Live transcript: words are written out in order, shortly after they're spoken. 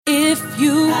If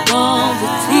you want the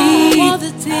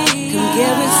tea, come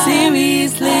get it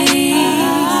seriously.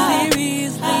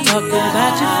 Talk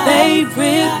about your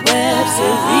favorite web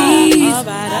series.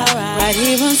 Right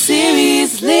here on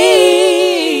Seriously.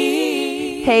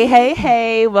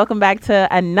 Hey. Welcome back to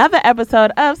another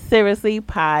episode of Seriously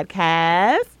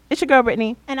Podcast. It's your girl,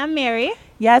 Brittany. And I'm Mary.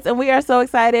 Yes, and we are so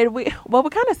excited. We're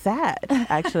kind of sad,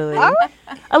 actually. A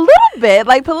little bit.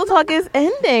 Like, Pillow Talk is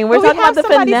ending. We're talking about the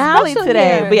finale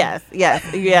today. Here. But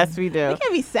yes, we do. We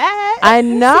can't be sad. I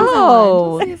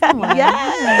know. Season one.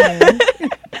 Yes.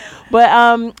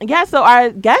 But, so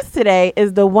our guest today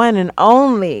is the one and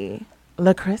only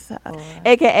LaCrissa,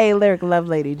 a.k.a. Lyric Love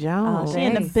Lady Jones. She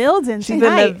in the building She's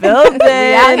tonight. in the building.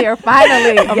 We out here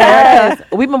finally. Yes.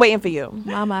 We've been waiting for you.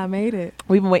 Mama, I made it.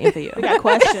 We've been waiting for you. We got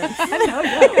questions.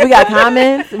 We got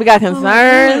comments. We got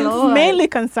concerns. Mainly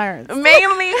concerns.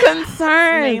 Mainly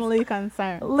concerns. Mainly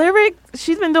concerns. Lyric,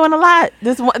 she's been doing a lot.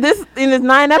 This in this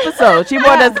 9 episodes, she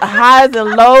brought us highs and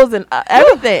lows and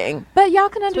everything. But y'all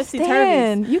can Twisty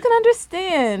understand. You can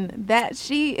understand that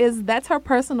that's her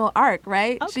personal arc,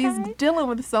 right? Okay. She's dealing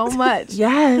with so much.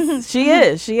 Yes, she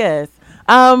is. She is.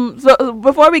 So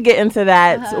before we get into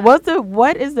that,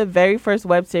 what is the very first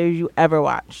web series you ever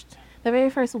watched? The very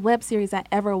first web series I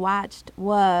ever watched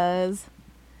was,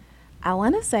 I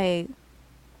want to say,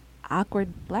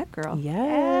 Awkward Black Girl.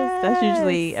 Yes, that's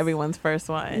usually everyone's first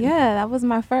one. Yeah, that was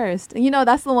my first. You know,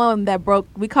 that's the one that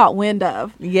we caught wind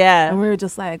of. Yeah. And we were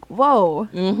just like, whoa.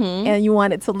 Mm-hmm. And you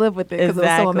wanted to live with it because it was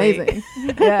so amazing.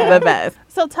 The best.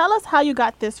 So tell us how you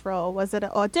got this role. Was it an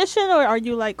audition or are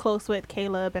you like close with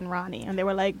Caleb and Ronnie? And they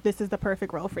were like, this is the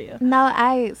perfect role for you. No,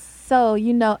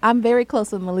 I'm very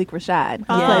close with Malik Rashad, who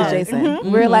plays Jason.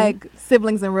 Mm-hmm. We're like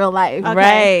siblings in real life.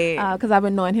 Okay. Right. Because I've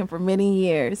been knowing him for many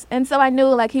years. And so I knew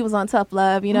like he was on Tough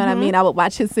Love, you know what I Mm-hmm. mean? I would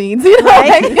watch his scenes, you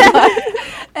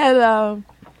know.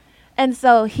 And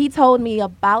so he told me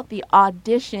about the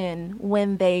audition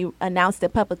when they announced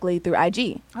it publicly through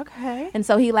IG. Okay. And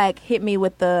so he like hit me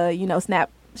with the,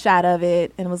 snapshot of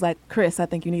it and was like, Chris, I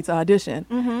think you need to audition.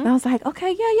 Mm-hmm. And I was like,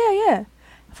 okay, yeah.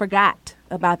 Forgot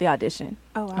about the audition.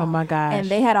 Oh, wow. Oh my gosh. And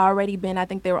they had already been, I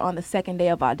think they were on the second day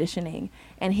of auditioning.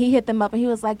 And he hit them up and he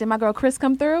was like, did my girl Chris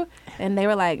come through? And they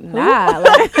were like, nah.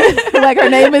 like her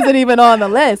name isn't even on the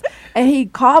list. And he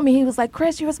called me. He was like,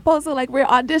 Chris, you were supposed to, we're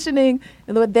auditioning.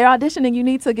 And when they're auditioning, you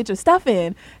need to get your stuff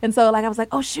in. And so, I was like,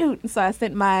 oh, shoot. And so I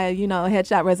sent my,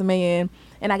 headshot resume in.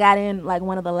 And I got in,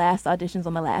 one of the last auditions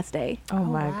on the last day. Oh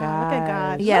my wow. God. Look at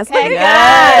God. Yes. Look at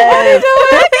Yes.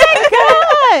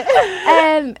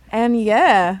 And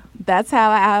yeah, that's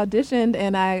how I auditioned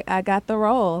and I got the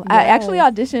role. Yes. I actually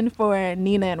auditioned for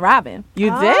Nina and Robin. You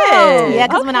Oh. did. Yeah,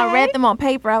 because when I read them on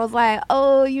paper, I was like, I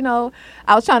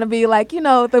was trying to be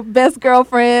the best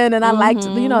girlfriend, and I liked,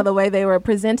 the way they were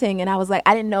presenting, and I was like,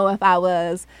 I didn't know if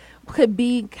I could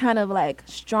be kind of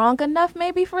strong enough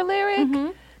maybe for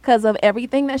Lyric because of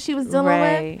everything that she was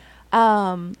dealing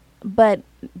with. But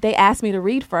they asked me to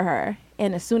read for her.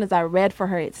 And as soon as I read for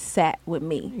her, it sat with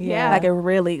me. Yeah. It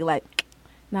really, and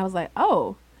I was like,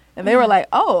 oh. And they were like,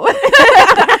 oh.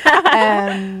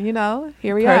 And,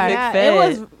 here we Perfect are. Yeah, fit. it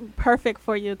was perfect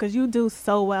for you because you do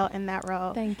so well in that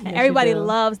role. Thank you. And Yes, everybody you do.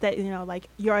 loves that,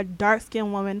 you're a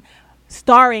dark-skinned woman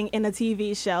starring in a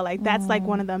TV show. That's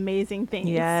one of the amazing things.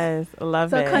 Yes,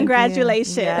 love it. So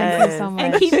congratulations. Yes. Thank you so much.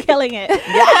 And keep killing it.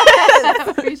 I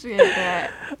appreciate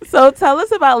that. So tell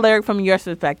us about Lyric from your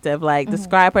perspective.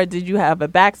 Describe her. Did you have a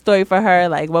backstory for her?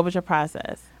 What was your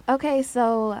process? Okay,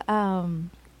 so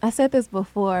I said this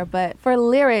before, but for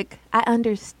Lyric, I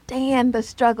understand the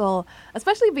struggle,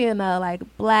 especially being a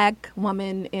Black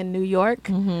woman in New York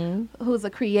who's a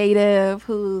creative,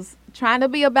 who's trying to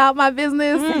be about my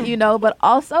business, but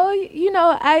also,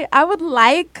 I would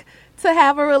like to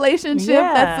have a relationship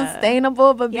that's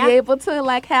sustainable, but be able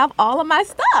to have all of my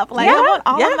stuff. I want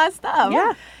all of my stuff.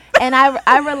 Yeah. And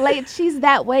I relate. She's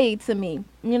that way to me.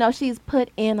 She's put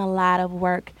in a lot of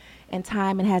work and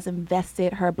time and has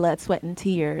invested her blood, sweat, and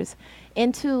tears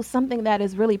into something that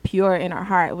is really pure in her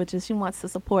heart, which is she wants to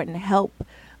support and help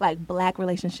Black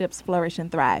relationships flourish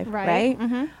and thrive. Right.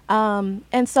 Mm-hmm.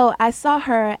 And so I saw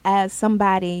her as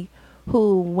somebody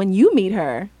who, when you meet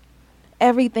her,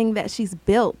 everything that she's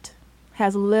built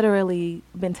has literally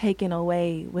been taken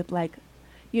away with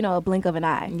a blink of an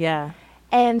eye. Yeah.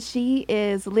 And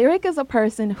Lyric is a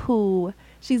person who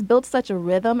she's built such a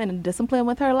rhythm and a discipline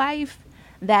with her life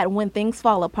that when things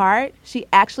fall apart, she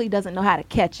actually doesn't know how to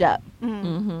catch up.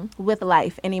 with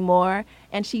life anymore,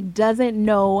 and she doesn't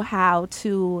know how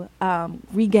to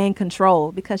regain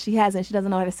control because she doesn't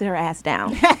know how to sit her ass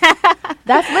down.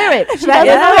 That's Lyric. She doesn't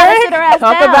know how to sit her ass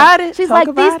Talk down. about it. She's Talk like,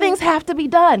 about these it. things have to be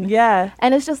done. Yeah.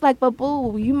 And it's just like, but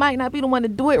boo, you might not be the one to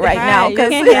do it right now. You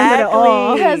can't handle it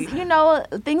all. Because, you know,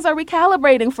 things are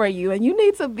recalibrating for you, and you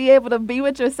need to be able to be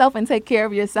with yourself and take care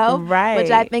of yourself. Right.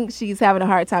 Which I think she's having a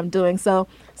hard time doing. So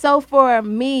for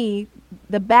me,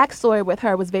 the backstory with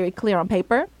her was very clear on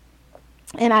paper.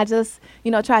 And I just,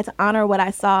 you know, tried to honor what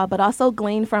I saw, but also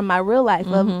glean from my real life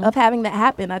of having that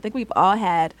happen. I think we've all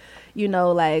had, you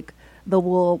know, like the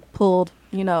wool pulled,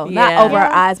 you know, not over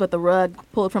our eyes, but the rug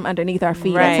pulled from underneath our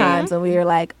feet at times. And we were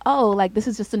like, oh, like this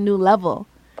is just a new level,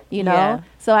 you know? Yeah.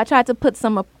 So I tried to put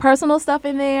some personal stuff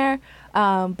in there,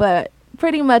 but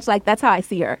pretty much like that's how I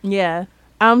see her. Yeah.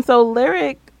 So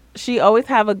Lyric, she always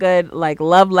have a good like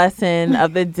love lesson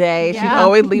of the day. She's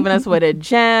always leaving us with a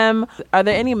gem. Are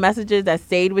there any messages that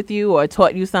stayed with you or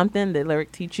taught you something? Did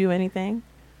Lyric teach you anything?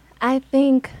 I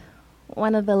think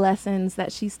one of the lessons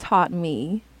that she's taught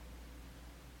me,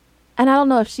 and I don't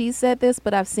know if she said this,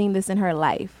 but I've seen this in her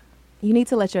life. You need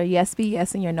to let your yes be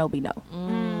yes and your no be no.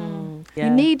 Yeah. You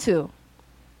need to,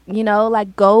 you know,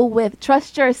 like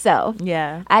trust yourself.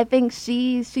 Yeah. I think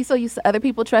she's so used to other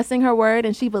people trusting her word,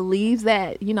 and she believes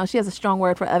that, you know, she has a strong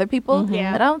word for other people.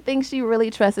 Yeah. But I don't think she really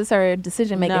trusts her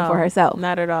decision making No, for herself.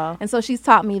 Not at all. And so she's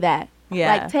taught me that. Yeah.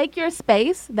 Like, take your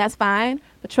space, that's fine,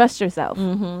 but trust yourself.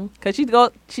 Because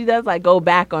she does like go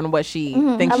back on what she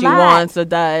thinks A she lot. wants or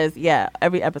does. Yeah.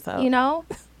 Every episode. You know?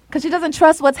 Because she doesn't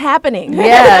trust what's happening.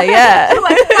 Yeah. Yeah.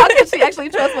 Like, how can she actually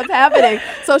trust what's happening?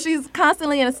 So she's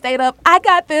constantly in a state of, I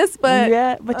got this, but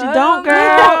yeah. But you don't,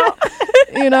 girl.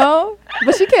 you know?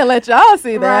 But she can't let y'all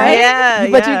see that. Right. Yeah,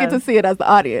 But yeah. you get to see it as the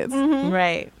audience.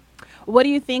 Right. What do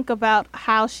you think about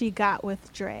how she got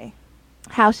with Dre?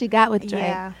 How she got with Dre.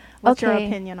 Yeah. What's your Okay.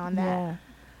 opinion on that? Yeah.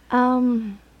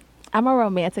 I'm a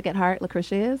romantic at heart,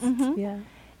 Lucretia is. Yeah.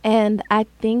 And I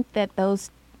think that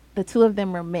the two of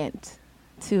them were meant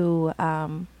to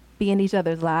be in each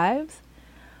other's lives.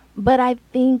 But I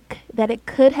think that it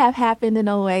could have happened in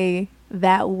a way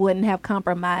that wouldn't have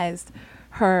compromised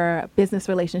her business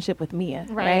relationship with Mia,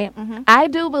 right? I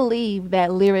do believe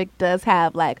that Lyric does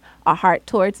have like a heart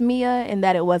towards Mia, and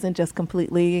that it wasn't just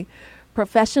completely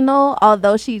professional,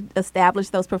 although she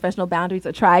established those professional boundaries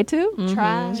or tried to.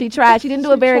 Try. She tried. She didn't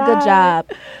do a very good job.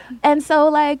 And so,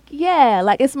 like, yeah,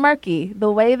 like it's murky.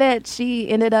 The way that she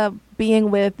ended up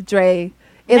being with Dre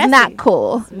is Messy. not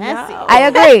cool. Messy. No. I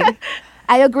agree.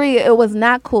 I agree. It was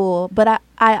not cool. But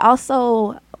I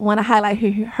also want to highlight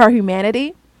her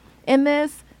humanity in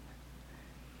this.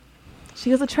 She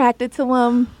was attracted to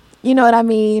him. You know what I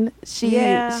mean? She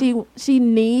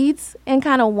needs and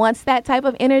kind of wants that type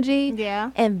of energy.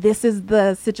 Yeah. And this is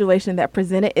the situation that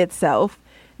presented itself.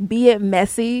 Be it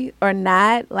messy or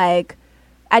not, like,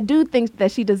 I do think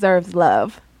that she deserves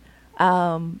love.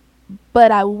 But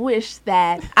I wish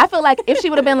that, I feel like if she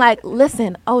would have been like,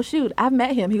 listen, oh shoot, I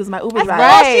met him. He was my Uber driver.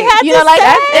 all she had You to know, like, say.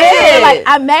 if she would've been like,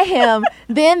 I met him,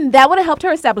 then that would have helped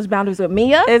her establish boundaries with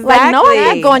Mia. Like, no, I'm Exactly.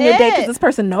 not going on your date Yeah. because this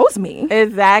person knows me.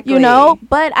 Exactly. You know,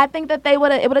 but I think that it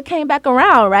would have came back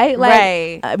around, right? Like,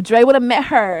 Right. Dre would have met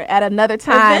her at another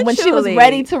time when she was Eventually.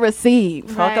 ready to receive.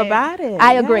 Talk Right. about it.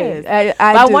 I agree. Yes.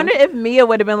 I I do. wonder if Mia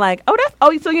would have been like,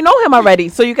 so you know him already,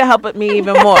 so you can help me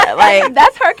even more. Like,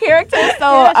 that's her character, so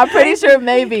I'm pretty sure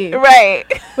maybe. right.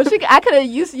 But I could have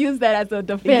used that as a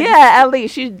defense. Yeah, at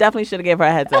least she definitely should have gave her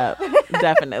a heads up.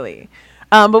 Definitely.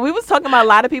 But we was talking about a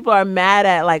lot of people are mad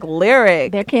at like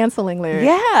Lyric. They're canceling Lyric.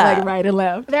 Yeah. Like right and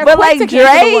left. They're But, quick like, to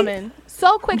cancel Dre- the woman.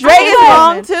 So quick. Dre to is cancel the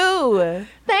wrong woman. too.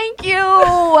 Thank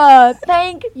you.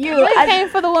 Thank you. Dre came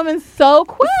for the woman so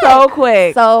quick. So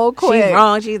quick. So quick. She's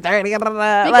wrong. She's dirty. Because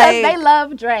Because they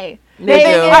love Dre. They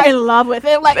do. are in love with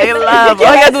him. Like They love.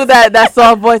 All you gotta do that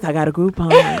soft voice. I got a Groupon.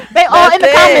 They all in the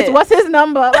That's comments. it. What's his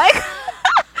number? Like,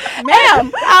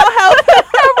 ma'am. I'll help.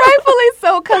 Rightfully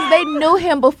so, because they knew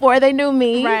him before they knew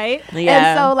me. Right. Yeah.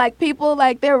 And so, like, people,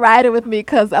 like, they're riding with me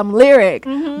because I'm Lyric.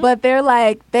 But they're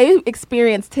like, they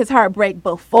experienced his heartbreak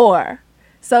before.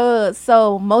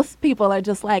 So most people are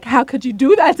just like, how could you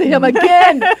do that to him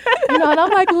again? You know, and I'm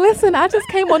like, listen, I just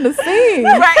came on the scene.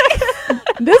 Right.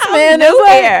 This man is new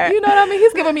like, here. you know what I mean?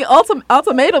 He's giving me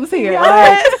ultimatums here.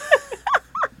 Right. Like,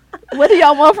 what do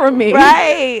y'all want from me?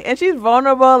 Right. And she's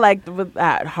vulnerable, like with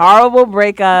that horrible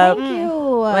breakup. Thank you.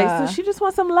 Like, so she just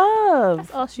wants some love.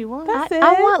 That's all she wants. That's it.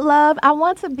 I want love. I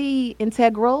want to be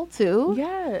integral too.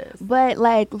 Yes. But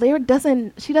like Lyric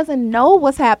doesn't know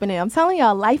what's happening. I'm telling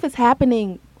y'all, life is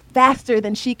happening faster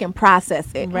than she can process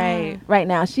it. Right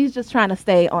now, she's just trying to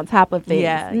stay on top of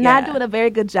things. Not doing a very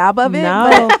good job of it.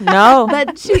 No.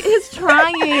 But she is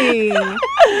trying. You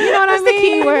know what I mean? The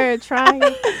key word, trying.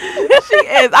 She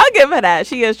is. I'll give her that.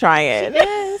 She is trying.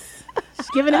 Yes. She's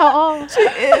giving it her all. She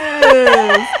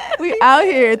is. We out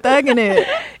here thugging it.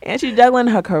 And she's juggling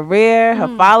her career, her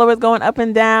followers going up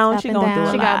and down. Up She and gonna down. do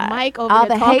a She lot. got Mike over All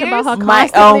there the talking about her haters?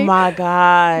 Mike, constantly. oh my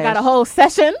gosh. Got a whole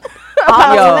session.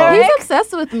 He's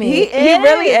obsessed with me. He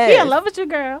really is. He in love with you,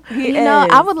 girl. He You know, is.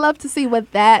 I would love to see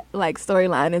what that like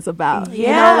storyline is about. You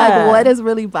know, Yeah. like what is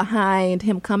really behind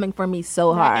him coming for me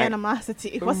so That hard.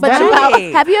 animosity. What's But that you about?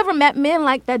 Right. have you ever met men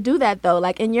like that do that though?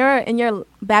 Like in your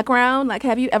background, like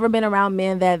have you ever been around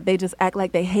men that they just act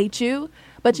like they hate you,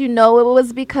 but you know it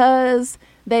was because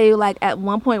they like at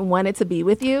one point wanted to be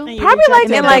with you? And you Probably like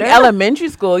rejected in them. like elementary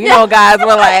school, you know, guys were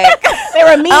like, They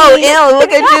were mean. "Oh, ew,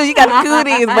 look at you, you got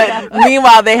cooties," but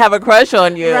meanwhile they have a crush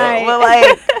on you. Right. But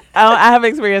like, I have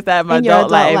experienced that in my In your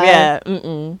adult adult life. life. Yeah.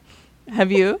 Mm-mm.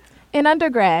 Have you? In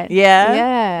undergrad. Yeah?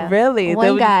 Yeah. Really? There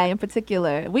One was- guy in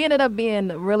particular. We ended up being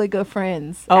really good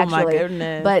friends. Oh, my actually.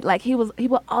 goodness. But like he would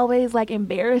always like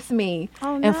embarrass me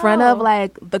Oh, in front of no.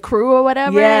 like the crew or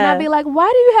whatever. And Yeah. I'd be like, why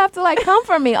do you have to like come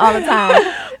for me all the time?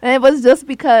 And it was just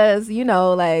because, you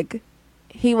know, like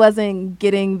he wasn't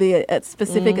getting the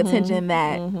specific attention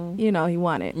that, you know, he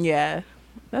wanted. Yeah.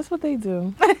 That's what they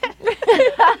do.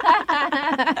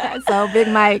 So Big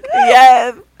Mike,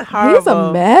 Yes. he's Horrible.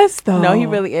 a mess though. No, he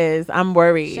really is. I'm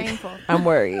worried. Shameful. I'm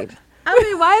worried. I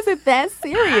mean, why is it that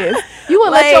serious? You want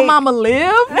to let your Like- mama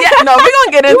live? Yeah, no, we're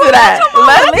gonna get into that.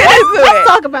 Let's get into Let's it.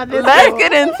 talk about this. Let's girl.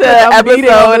 get into I'm beating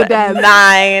over the episode desk.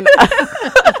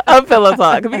 9 of Pillow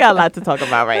Talk. 'Cause we got a lot to talk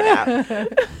about right now.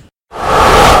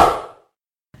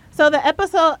 So the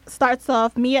episode starts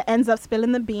off, Mia ends up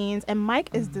spilling the beans, and Mike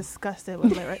is disgusted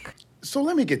with Lyric. So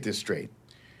let me get this straight.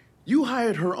 You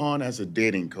hired her on as a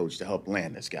dating coach to help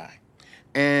land this guy.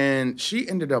 And she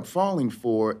ended up falling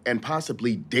for and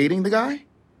possibly dating the guy?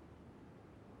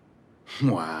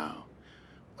 Wow.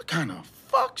 What kind of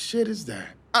fuck shit is that?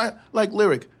 Like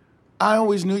Lyric, I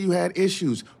always knew you had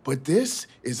issues, but this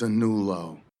is a new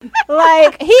low.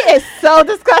 Like, he is so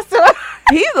disgusted with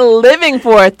her. He's living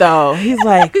for it though. He's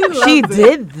like, she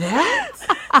did that?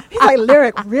 He's like,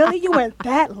 Lyric, really? You went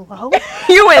that low?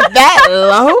 You went that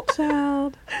low?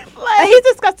 Child. Like, he's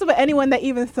disgusted with anyone that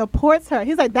even supports her.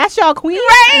 He's like, that's y'all queen?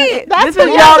 Right. That's This is who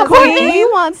y'all support queen? me? He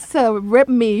wants to rip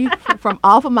me from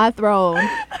off of my throne,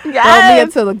 throw me Yes.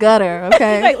 into the gutter. He's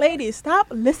Okay. like, ladies, stop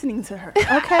listening to her.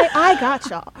 Okay, I got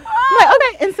y'all. I'm like,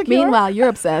 okay, insecure. Meanwhile, you're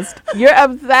obsessed. You're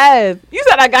obsessed. You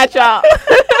said I got y'all.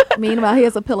 Meanwhile,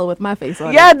 here's a pillow with my face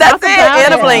on Yeah, it. that's Talk it. about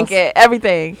And a it. blanket.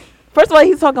 Everything. First of all,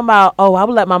 he's talking about, oh, I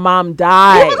would let my mom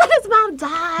die his mom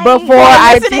died before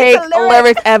I listening take to Lyric.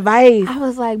 Lyric's advice. I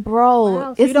was like, bro,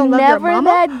 Wow, so you it's don't love your never mama?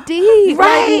 that deep.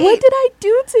 Right. Like, what did I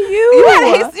do to you?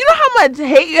 You know how much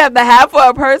hate you have to have for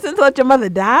a person to let your mother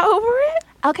die over it?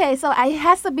 Okay, so it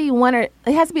has to be it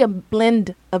has to be a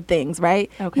blend of things, right?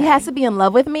 Okay. He has to be in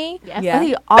love with me, Yes. Yeah. but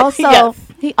he also Yes.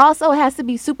 he also has to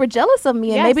be super jealous of me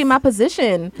and Yes. maybe my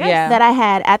position Yes. that I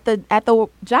had at the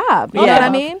job. You know Yeah. what I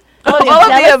mean? All of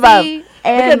the above. Jealousy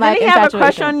Because and like did he have a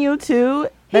crush infatuation. on you too?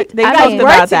 He- They I talked mean,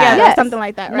 about work together that. Yes. or something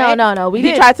like that, right? No, we He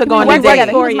did. tried to go we on a worked date.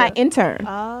 together. He For was you. my intern.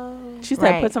 Oh. She said,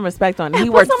 Right. put some respect on it. He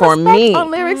Put worked some for respect me.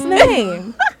 on Lyric's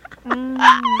name.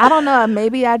 I don't know.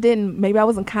 Maybe I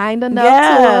wasn't kind enough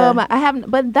Yeah. to him. I haven't,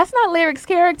 but that's not Lyric's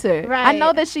character. I Right.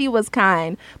 know that she was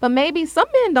kind, but maybe some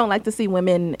men don't like to see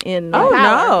women in Oh,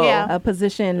 Power, no. yeah. a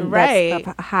position Right.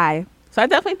 that's high. So I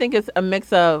definitely think it's a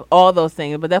mix of all those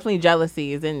things, but definitely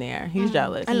jealousy is in there. He's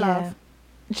jealous. And love.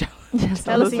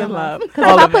 Jealousy and love. Because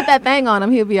if I put that thing on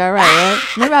him, he'll be all right, right?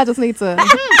 Maybe I just need to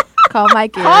call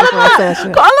Mikey for a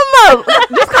session. Call him up.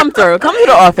 Just come through. Come to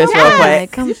the office real Yes.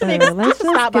 quick. Come You should through. ex- Let's you should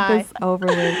just stop get by. this over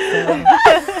with.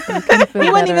 So you can feel He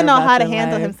wouldn't better even know about how to your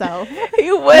handle life. himself. He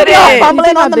Yeah, wouldn't. fumbling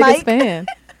He's my on the biggest mic. fan.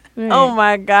 Oh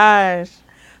my gosh.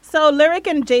 So Lyric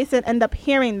and Jason end up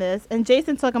hearing this, and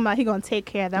Jason talking about he gonna take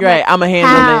care of them. You're right. I'ma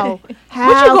handle it. How?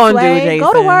 What you gonna do, Sway? Go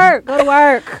to Jason? work. Go to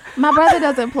work. My brother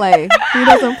doesn't play. He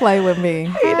doesn't play with me.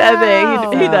 He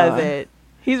doesn't. He doesn't.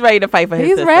 He's ready to fight for his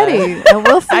He's sister. ready, and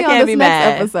we'll see I on can't this be next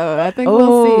mad. episode. I think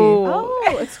we'll see.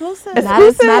 Oh, exclusive. It's not a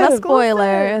Exclusive.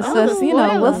 spoiler. It's Oh, just we'll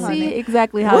spoiler, see honey.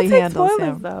 exactly how We'll he take handles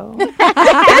spoilers, him. though.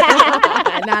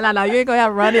 No, you ain't gonna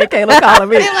have Ronnie and Kayla calling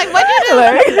me. Like, what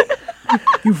you do?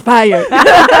 You fired.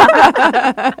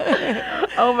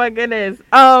 Oh my goodness.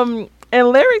 And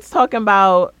Lyric's talking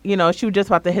about, she was just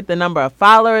about to hit the number of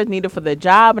followers needed for the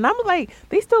job. And I'm like,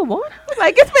 they still want her?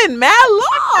 Like, it's been mad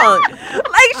long.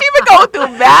 Like, she been going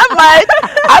through that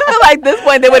much. I feel like this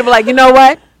point they would have been like, you know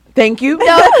what? Thank you.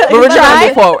 No, But we're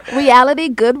trying to move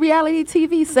forward. good reality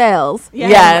TV sells.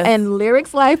 Yes. And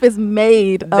Lyric's life is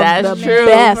made of That's the true.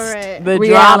 best The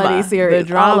reality drama. series. The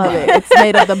drama. All of it. It's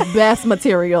made of the best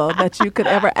material that you could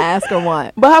ever ask or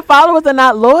want. But her followers are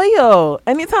not loyal.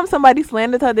 Anytime somebody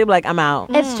slanders her, they're like, I'm out.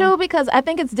 It's true because I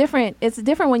think it's different. It's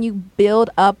different when you build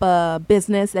up a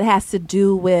business that has to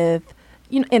do with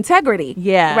integrity.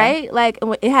 Yeah. Right? Like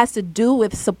it has to do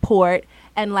with support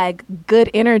and like good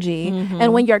energy.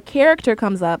 And when your character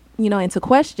comes up, into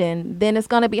question, then it's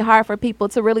going to be hard for people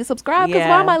to really subscribe because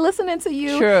why am I listening to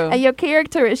you? True. And your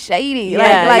character is shady.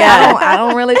 Yeah, I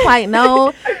don't really quite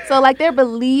know. So like they're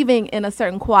believing in a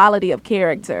certain quality of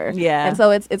character. Yeah. And so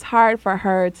it's hard for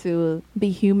her to be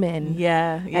human.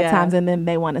 Yeah. At times, and then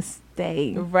they want to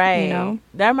stay. Right.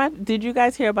 Did you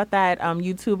guys hear about that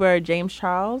YouTuber James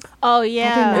Charles? Oh I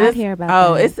yeah. did not hear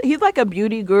about that. He's like a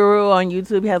beauty guru on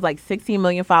YouTube. He has like 16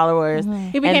 million followers.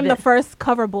 He became the first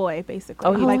cover boy, basically.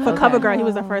 Oh, like for okay. CoverGirl, he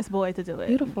was the first boy to do it.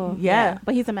 Beautiful. Yeah.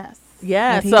 But he's a mess.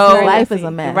 Yeah. But So his life is a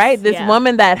mess. Right. This Yeah.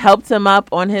 woman that helped him up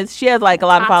on she has like a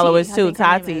lot of Tati, followers I too, think her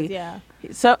name Tati. is, yeah.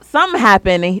 So something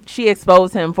happened and she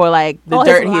exposed him for like the All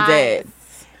his dirt he lies. did.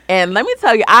 And let me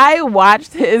tell you, I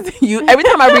watched his every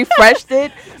time I refreshed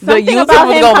it, the Something YouTube about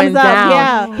was him going comes up, down.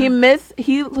 yeah.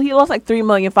 He lost like 3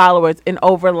 million followers in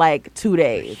over like 2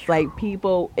 days. Like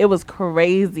people, it was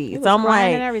crazy. He was So I'm crying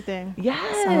like, and everything.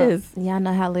 yes. Y'all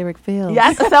know how Lyric feels.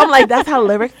 Yes. So I'm like, that's how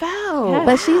Lyric felt.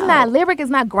 But Lyric is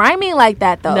not grimy like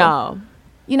that though. No.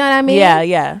 You know what I mean?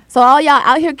 Yeah. So all y'all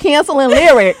out here canceling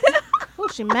Lyric. Oh,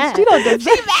 she mad. She don't deserve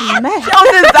She mad. She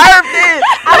don't deserve it.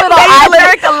 I Leave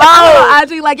Lyric alone.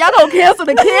 IG like y'all gonna cancel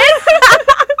the kid?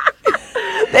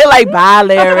 They like, bye,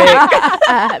 Lyric.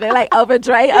 They're like over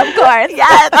Dre, of course.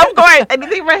 Yes, of course.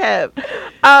 Anything for him.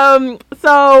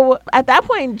 So at that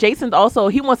point, Jason's also,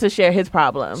 he wants to share his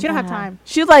problem. She don't have time.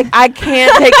 She's like, I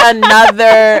can't take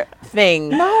another thing.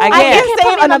 No, I I can't. can't Put save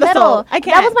me in the another middle. soul. I That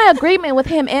can't. was my agreement with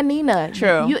him and Nina.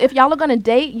 True. If y'all are gonna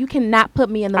date, you cannot put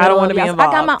me in the I middle. don't wanna of be y'all. I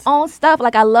got my involved. own stuff.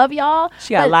 Like I love y'all.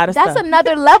 She got a but lot of that's stuff.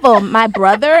 another level. My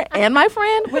brother and my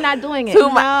friend, we're not doing it. Too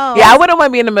much. No. Yeah, I wouldn't want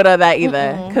to be in the middle of that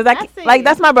either. Because I see. like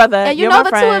that's my brother. And you You're know my the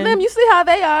friend. two of them. You see how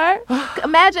they are.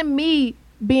 Imagine me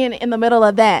being in the middle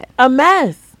of that. A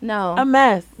mess. No. A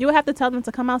mess. You would have to tell them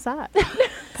to come outside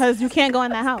because you can't go in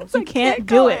that house. You can't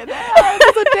do it.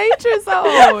 It's a danger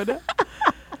zone.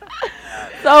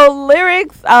 So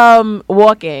Lyric's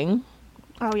walking,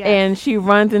 Oh yeah. and she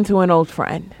runs into an old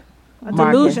friend. A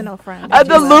Marcus. delusional friend. A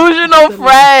delusional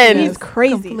friend. He's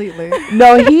crazy. Completely.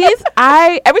 No,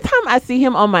 every time I see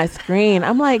him on my screen,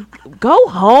 I'm like, go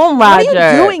home, What Roger.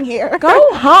 are you doing here?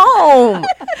 Go home.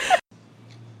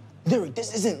 Lyric,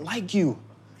 this isn't like you.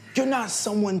 You're not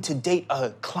someone to date a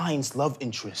client's love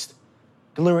interest.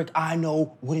 The Lyric I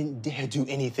know wouldn't dare do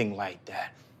anything like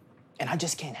that. And I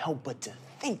just can't help but to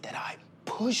think that I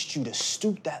pushed you to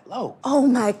stoop that low. Oh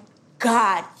my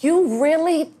God, you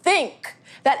really think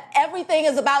that everything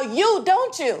is about you,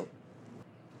 don't you?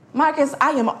 Marcus,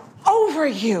 I am over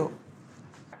you.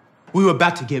 We were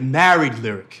about to get married,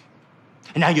 Lyric.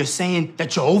 And now you're saying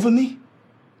that you're over me?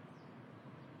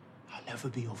 I'll never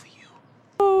be over you.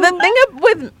 The thing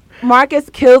with Marcus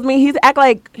kills me.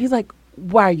 He's like,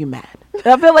 why are you mad?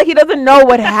 I feel like he doesn't know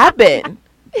what happened.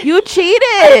 You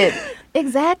cheated.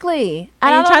 Exactly.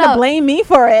 And you trying to blame me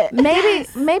for it.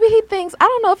 Maybe he thinks, I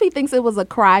don't know if he thinks it was a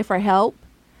cry for help.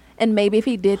 And maybe if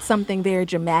he did something very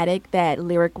dramatic, that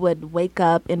Lyric would wake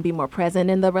up and be more present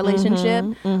in the relationship.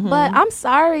 But I'm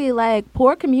sorry, like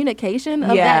poor communication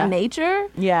of Yeah. that nature,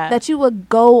 Yeah. that you would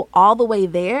go all the way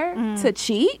there to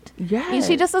cheat. Yes.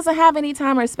 She just doesn't have any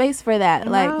time or space for that.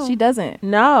 Like No. she doesn't.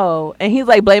 No. And he's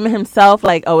like blaming himself,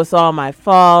 like, oh, it's all my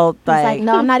fault. It's like,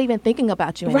 no, I'm not even thinking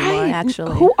about you anymore, right.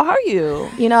 actually. Who are you?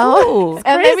 You know? Who?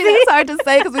 And maybe it's hard to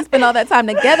say because we spend all that time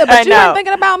together, I but you know. weren't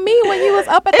thinking about me when you was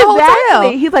up at the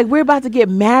hotel. He's like, we're about to get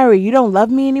married. You don't love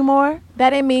me anymore?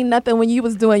 That didn't mean nothing when you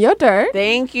was doing your dirt.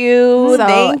 Thank you.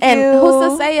 Thank and you. who's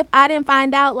to say if I didn't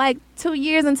find out like 2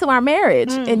 years into our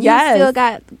marriage and yes. you still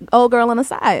got old girl on the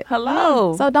side?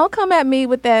 Hello. So don't come at me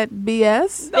with that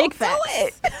BS. Big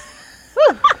facts.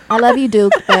 I love you,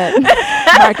 Duke, but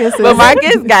Marcus is, But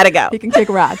Marcus gotta go. he can kick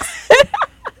rocks.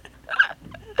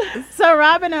 So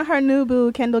Robin and her new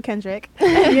boo, Kendall Kendrick,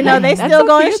 they still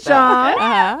going strong.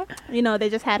 Uh-huh. They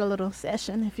just had a little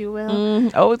session, if you will.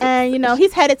 Oh, it's And,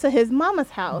 he's headed to his mama's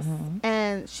house.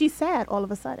 And she's sad all of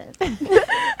a sudden.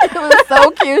 It was so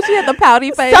cute. She had the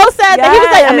pouty face. So sad that he was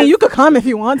like, I Yes. mean, you could come if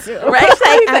you want to. right. She's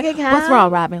like, I can What's come.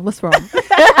 wrong, Robin? What's wrong?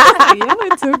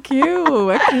 Y'all are too cute.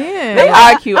 I can't. They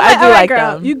are cute. I'm I do all right, like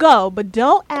girl, them. you go, but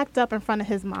don't act up in front of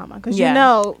his mama, because Yeah. you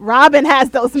know Robin has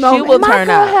those moments. will My turn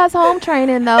girl up. has home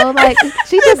training though. Like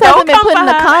she just hasn't been come put in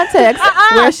the for her. context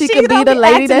where she could be don't the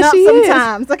lady acting that up she is.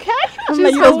 sometimes, okay? I'm She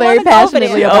like, you feels don't very wanna go over passionately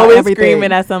there. You're about always everything.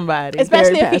 screaming at somebody.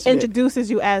 Especially if he passionate. introduces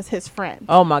you as his friend.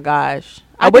 Oh my gosh.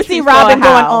 I could wish see we saw Robin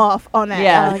going how. off on that.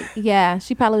 Yeah. Yeah,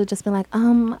 she probably would just been like,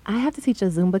 I have to teach a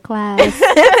Zumba class, so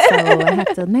I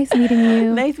have to. Nice meeting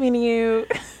you. Nice meeting you.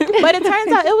 But it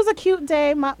turns out it was a cute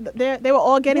day. They were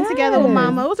all getting together with Yes.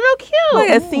 Mama. It was real cute. Like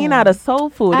a scene out of Soul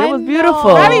Food. It I was know.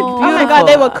 beautiful. Very, Oh. oh my God,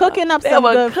 they were cooking up They some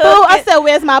were good food. cooking. I said,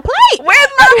 "Where's my plate?" Where's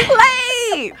my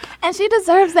plate? And she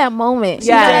deserves that moment.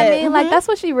 Yeah. You know what I Yeah. mean? Like that's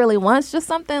what she really wants. Just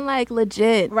something like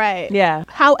legit. Right. Yeah.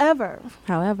 However,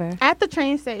 However, at the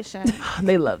train station,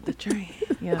 They love the train.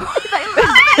 Yeah.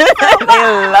 they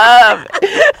love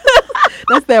it.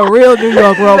 that's that real New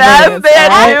York That's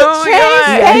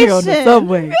their New York. station,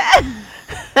 subway.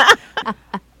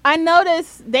 I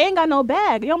noticed they ain't got no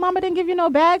bag. Your mama didn't give you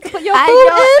no bag to put your I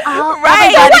food know. in.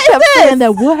 Right. Everybody What kept is saying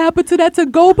this? that. What happened to that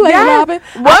to-go plate, Yes. Robin?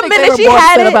 I One think they minute were she more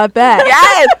had upset it. about that.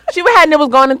 Yes. She had it was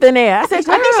going in thin air. I said, I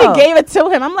think "Girl, she gave it to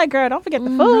him. I'm like, girl, don't forget the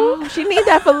food. No, she need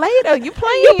that for later. You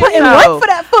playing You putting yourself. work for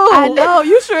that food. I know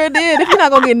you sure did. If you're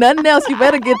not gonna get nothing else, you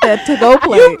better get that to-go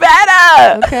plate. You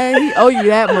better. Okay, he owe you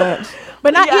that much.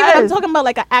 But not even. I'm Yes. talking about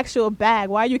like an actual bag.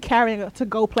 Why are you carrying a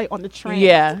to-go plate on the train?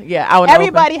 Yeah, yeah. I would know.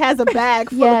 Everybody has a bag,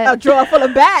 Yeah. a drawer full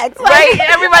of bags. Like, Right,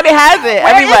 everybody has it.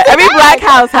 Where is Every the black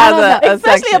house I has don't know. a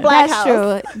Especially a section. black That's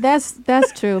house. true.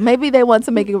 That's true. Maybe they want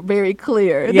to make it very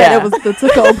clear Yeah. that it was the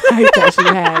to-go plate that she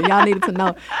had. Y'all needed to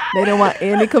know. They didn't want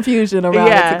any confusion around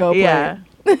the to-go plate. yeah.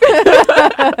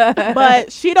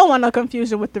 But she don't want no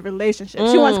confusion with the relationship.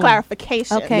 She wants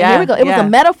clarification. Okay, Yeah, here we go. It was yeah. a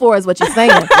metaphor, is what you're saying.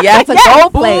 Yeah. The to-go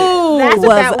plate That's was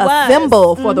what that a was.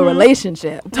 symbol for the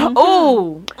relationship.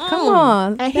 Ooh. Come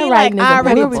on. And That he like, writing isn't I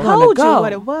already beautiful. told you go?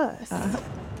 what it was.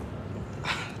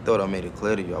 Thought I made it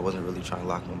clear to you I wasn't really trying to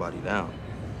lock nobody down.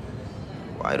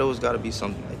 Why it always gotta be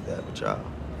something like that with y'all?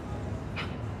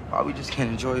 Why we just can't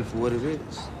enjoy it for what it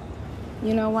is?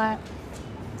 You know what?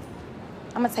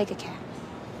 I'm gonna take a cab.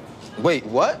 Wait,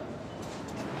 what?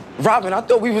 Robin, I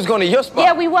thought we was going to your spot.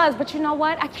 Yeah, we was, but you know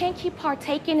what? I can't keep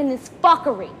partaking in this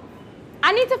fuckery.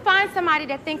 I need to find somebody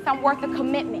that thinks I'm worth a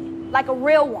commitment, like a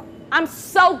real one. I'm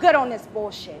so good on this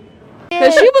bullshit.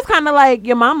 Because she was kind of like,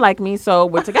 your mom like me, so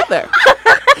we're together.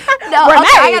 No, okay,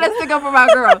 I gotta stick up for my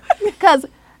girl. Because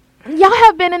y'all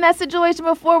have been in that situation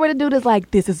before where the dude is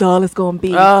like, this is all it's gonna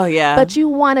be. Oh, yeah. But you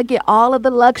want to get all of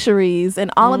the luxuries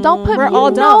and all of, don't put, We're you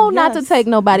all know done, not to yes. take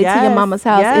nobody to your Yes, mama's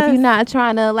house if yes. you're not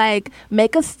trying to like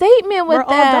make a statement with We're all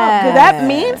done. that. 'Cause that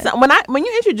means when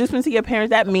you introduce me to your parents,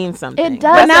 that means something. It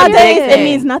does. But That's a nowadays, big it thing.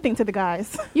 means nothing to the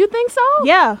guys. You think so?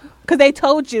 Yeah, because they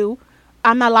told you,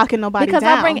 I'm not locking nobody Because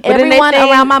down. I bring then they everyone think-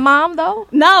 around my mom though.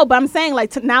 No, but I'm saying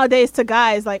like nowadays to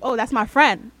guys, like, oh, that's my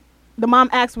friend. The mom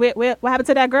asks, what happened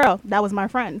to that girl? That was my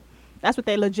friend. That's what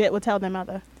they legit would tell their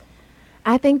mother.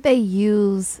 I think they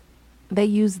use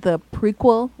the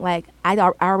prequel, like I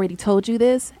already told you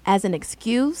this, as an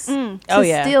excuse to Oh,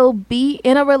 yeah. still be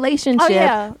in a relationship,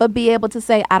 yeah. but be able to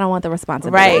say, I don't want the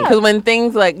responsibility. Right, because when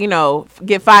things like,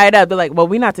 get fired up, they're like, well,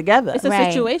 we're not together. It's a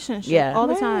Right. situation Yeah. all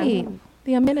the Right. time.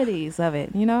 The amenities of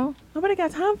it, you know? Nobody got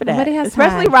time for that. Nobody has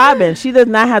Especially time. Robin. She does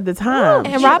not have the time.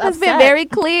 And She's Robin's been upset. very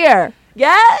clear.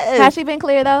 Yes. Has she been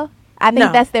clear though? I think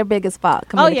No. that's their biggest fault,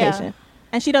 communication. Oh, yeah.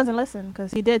 And she doesn't listen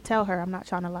because he did tell her, I'm not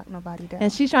trying to lock nobody down.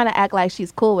 And she's trying to act like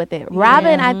she's cool with it.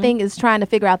 Robin, I think, is trying to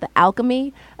figure out the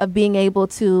alchemy of being able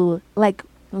to like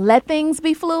let things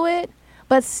be fluid,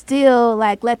 but still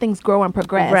like let things grow and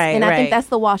progress. Right, and I think right. that's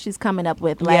the wall she's coming up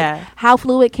with. Like, Yeah. how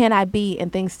fluid can I be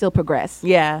and things still progress?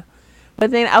 Yeah. But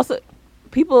then also,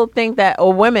 people think that,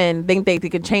 or women think they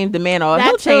can change the man, or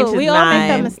he'll That change too. his We all make that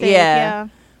mind. mistake. Yeah. Yeah.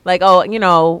 Like,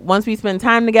 oh, once we spend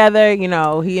time together, he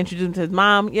introduced him to his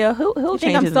mom. Yeah, he'll You change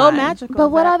think I'm his so mind. magical. But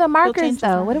what that are the he'll markers change his though?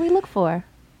 mind. What do we look for?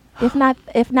 If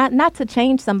not to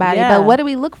change somebody, Yeah. but what do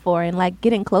we look for in like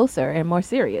getting closer and more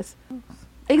serious?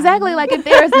 Exactly. Like if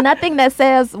there's nothing that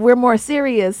says we're more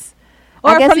serious,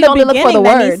 Or I guess from you the only look for beginning, the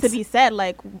that words. needs to be said.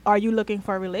 Like, are you looking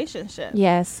for a relationship?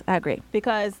 Yes, I agree.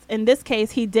 Because in this case,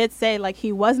 he did say like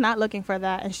he was not looking for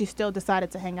that, and she still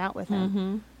decided to hang out with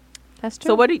him. That's true.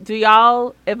 So what do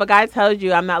y'all, if a guy tells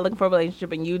you I'm not looking for a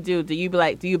relationship and you do you be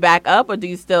like, do you back up or do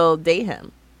you still date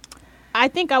him? I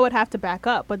think I would have to back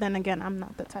up, but then again, I'm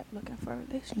not the type looking for a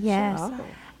relationship. Yes. so.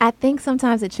 I think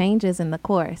sometimes it changes in the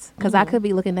course because I could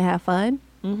be looking to have fun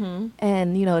and,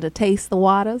 to taste the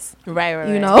waters, Right,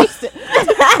 you know,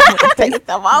 Taste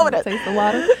the water. taste the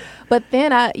water. But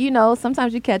then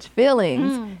sometimes you catch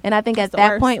feelings. And I think at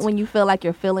that point when you feel like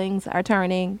your feelings are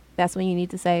turning, that's when you need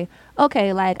to say,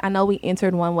 okay, like I know we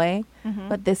entered one way,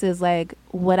 but this is like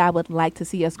what I would like to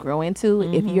see us grow into.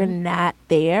 If you're not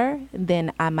there,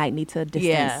 then I might need to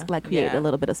distance, like create a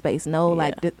little bit of space. No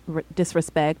like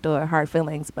disrespect or hard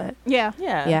feelings, but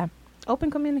yeah.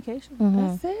 Open communication.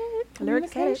 That's it.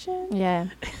 Communication. Yeah.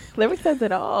 Lyric says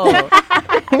it all.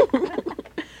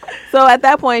 So at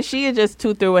that point, she is just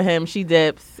too through with him. She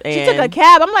dips. And She took a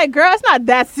cab. I'm like, girl, it's not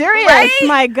that serious. Right?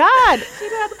 My God. She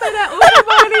didn't have to pay that Uber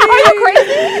money. Are you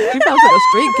crazy? She felt like a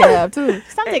street cab too.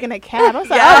 Stop taking a cab. I'm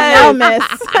sorry. Yes. Oh, no,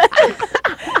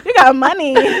 miss. You got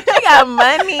money. She got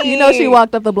money. You know she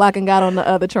walked up the block and got on the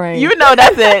other train. You know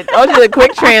that's it. Oh, she's a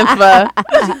quick transfer.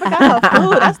 She forgot her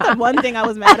food. That's the one thing I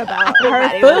was mad about. Her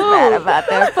Everybody was mad food. about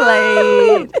their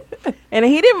plate. And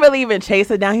he didn't really even chase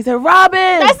her down. He said, Robin.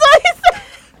 That's what he said.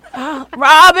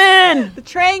 Robin. The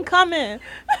train coming.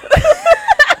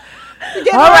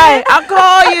 All right, I'll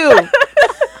call you.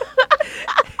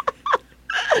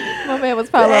 My man was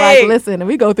probably Dang. like, listen,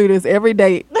 we go through this every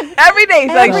day. Every day.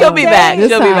 She's like, she'll be back. This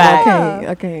She'll be time, back.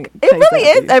 Okay. It really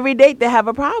is every date they have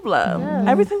a problem.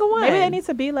 Every single one. Maybe they need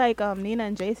to be like Nina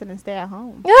and Jason and stay at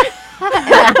home.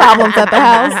 Problems at the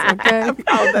house. Okay.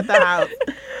 Problems at the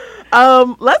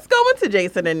house. Let's go into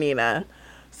Jason and Nina.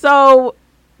 So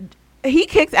he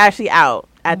kicks Ashley out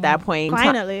at that point.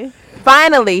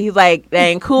 Finally, he's like, that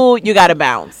ain't cool. You got to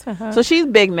bounce. So she's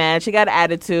big mad. She got an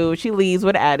attitude. She leaves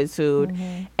with attitude.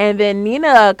 And then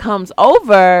Nina comes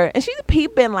over and she's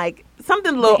peeping like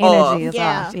something a little off. Energy is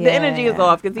off. The energy is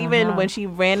off because even when she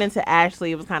ran into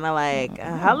Ashley, it was kind of like,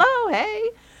 hello, hey.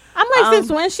 I'm like, since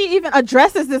when she even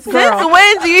addresses this girl? Since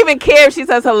when do you even care if she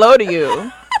says hello to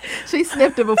you? She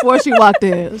sniffed it before she walked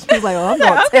in. She was like, oh, I'm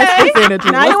going to test this energy.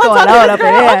 Now you What's wanna going talk on to up this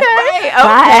there? girl?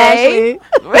 Bye, Ashley.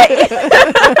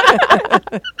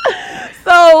 Right.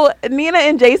 So Nina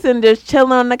and Jason just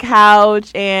chilling on the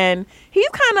couch, and he's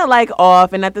kind of like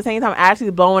off, and at the same time,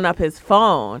 Ashley's blowing up his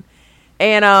phone.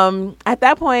 And at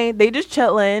that point, they just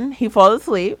chilling. He falls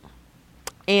asleep,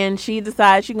 and she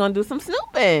decides she's gonna do some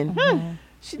snooping.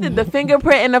 She did the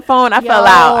fingerprint in the phone. I fell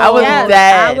out. I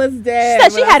was dead. She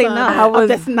said she had enough. I was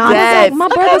this dead. nonsense. My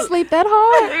brother sleep that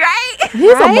hard. Right?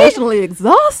 He's emotionally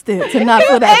exhausted to not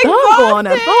put that thumb go on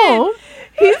that phone.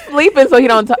 He's sleeping, so he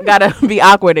don't gotta be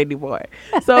awkward anymore.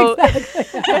 So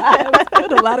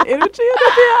Put a lot of energy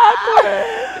into being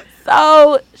awkward.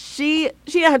 So she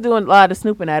didn't do a lot of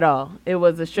snooping at all. It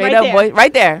was a straight Right up there. voice,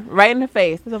 right there, right in the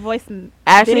face. There's a voice in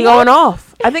Ashley video? going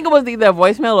off. I think it was either a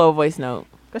voicemail or a voice note.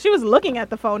 Because she was looking at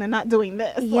the phone and not doing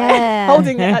this. Yeah. Like,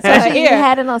 holding it to her She ear.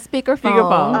 had it on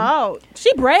speakerphone. Oh,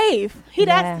 she brave. He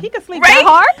could sleep Right? that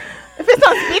hard? If it's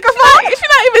on speakerphone? She's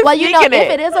not even Well, you know, speaking if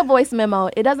it is a voice memo,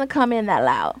 it doesn't come in that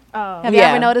loud. Oh. Have you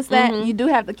Yeah. ever noticed that? You do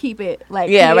have to keep it like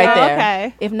Yeah, clear, right there.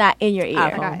 Okay. if not in your ear. I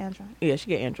got Android. Yeah, she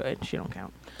get Android. She don't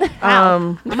count.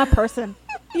 I'm a person.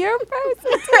 You're a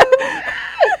person.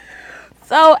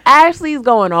 So Ashley's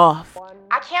going off.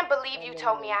 I can't believe you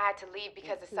told me I had to leave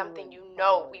because of something you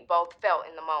know we both felt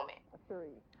in the moment.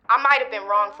 I might have been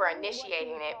wrong for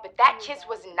initiating it, but that kiss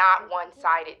was not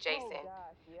one-sided, Jason.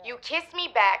 You kissed me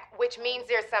back, which means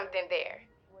there's something there.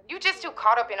 You just too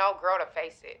caught up in old girl to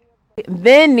face it.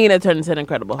 Then Nina turned into an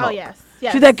Incredible Hulk. Oh, yes.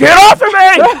 She's like, get off of me!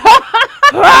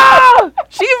 Ah!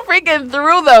 She freaking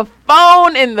threw the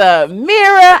phone in the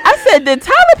mirror. I said, did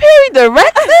Tyler Perry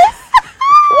direct this?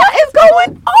 What is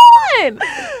going on?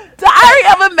 Diary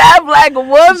of a Mad Black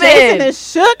Woman. Jason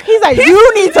is shook. He's like,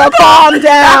 you need to calm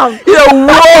down. He's like,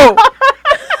 whoa.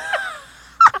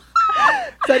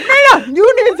 So, Nina,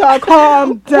 you need to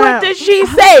calm down. What did she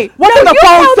say? What did the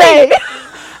phone say?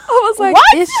 I was like,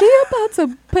 What? is she about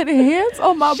to put hands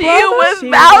on my She brother? was She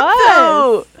about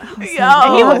was. to. And he Yo.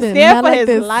 was Robin, scared not for like his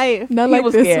this. life. Not He like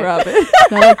was this, scared. Robin.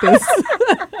 Not like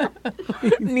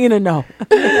this. Nina, no.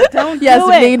 Don't Yes,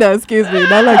 do it. Nina, excuse me.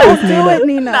 Not like this, Do Nina. it,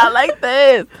 Nina. Not like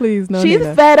this. Please, no, She's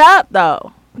Nina. fed up,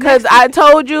 though. Because I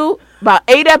told you about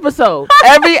 8 episodes.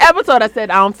 Every episode I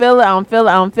said, I don't feel it, I don't feel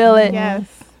it, I don't feel it. Yes.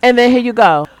 And then here you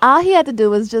go. All he had to do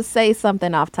was just say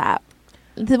something off top.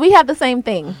 We have the same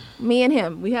thing. Me and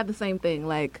him, we have the same thing.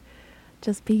 Like,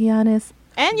 just be honest.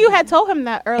 And you had told him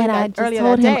that And I just earlier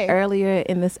told that him day. earlier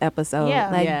in this episode. Yeah.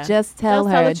 Like, Yeah. just tell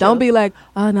Just tell her. the Don't truth. be like,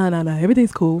 oh, no,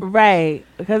 everything's cool. Right.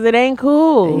 Because it ain't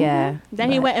cool. Yeah.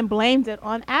 Then he But- went and blamed it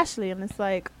on Ashley. And it's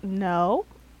like, no.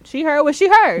 She heard what she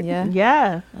heard. Yeah.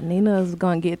 Yeah. Nina's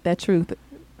going to get that truth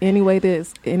any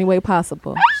way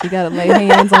possible. She got to lay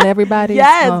hands on everybody.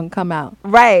 Yes. It's going to come out.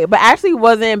 Right. But Ashley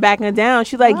wasn't backing down.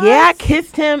 She's like, yeah, I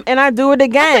kissed him and I do it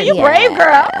again. You brave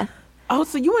girl. Oh,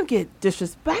 so you want to get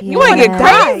disrespected? Yeah. You want to get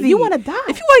Die. crazy? You want to die.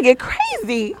 If you want to get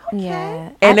crazy, Yeah.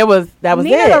 and that was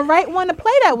Nina it. the right one to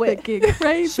play that with. Get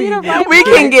crazy. She the right We one.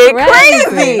 can get Crazy.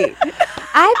 crazy.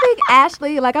 I think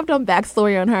Ashley, like I've done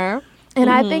backstory on her. And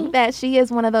I think that she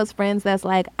is one of those friends that's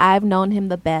like, I've known him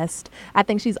the best. I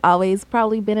think she's always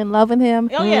probably been in love with him.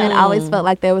 Oh, yeah. And always felt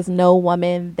like there was no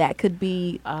woman that could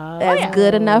be as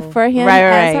good enough for him Right,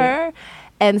 as right. her.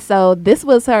 And so this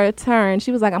was her turn.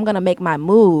 She was like, I'm going to make my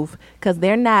move because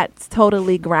they're not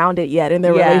totally grounded yet in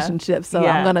their Yeah. relationship. So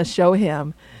Yeah. I'm going to show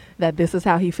him that this is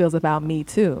how he feels about me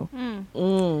too.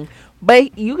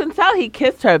 But you can tell he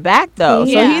kissed her back though,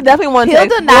 so Yeah. he definitely wants He'll to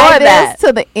explore deny that. this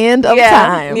to the end of yeah.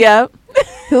 time. Yep.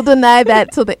 He'll deny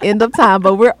that till the end of time,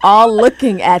 but we're all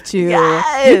looking at you.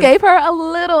 Yes. You gave her a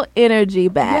little energy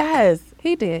back. Yes,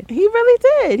 He did. he really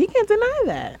did. He can't deny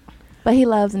that. But he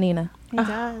loves Nina. He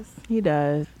does. He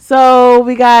does. So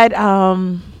we got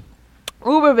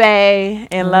Uber Bay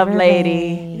and Love Uber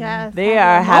Lady. Bay. Yes. They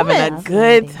are having a moments.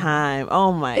 good time.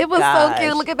 Oh my! It was gosh. so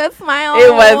cute. Look at that smile.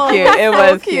 It was cute. It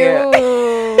So was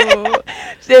cute.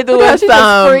 They're doing Look how she's some.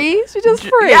 just free. She's just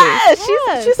free.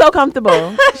 Yeah, she's so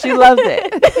comfortable. She loves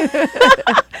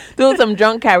it. Doing some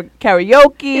drunk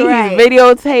karaoke. Right. He's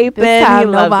videotaping. This time, he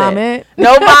no loves vomit. it.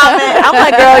 No vomit. I'm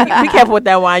like, girl, be careful with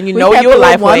that wine. You know kept you're it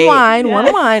with life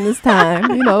one wine this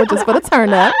time. Just for the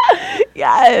turn up.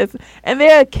 Yes, and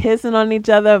they're kissing on each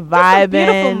other, vibing. It's a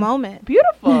beautiful moment.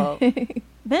 Beautiful.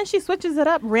 Then she switches it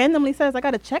up, randomly says, I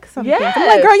got to check something. Yes. I'm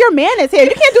like, girl, your man is here.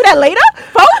 You can't do that later.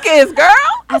 Focus, girl.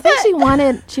 I think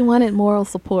she wanted moral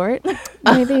support.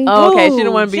 Maybe. Oh, okay, she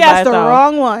didn't want to be She by asked the herself.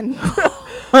 wrong one.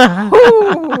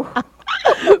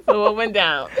 So what went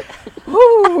down?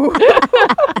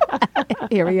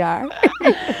 Here we are.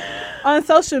 On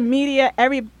social media,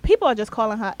 people are just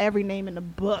calling her every name in the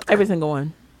book. Every single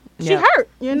one. She hurt,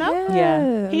 you know?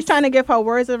 Yeah. He's trying to give her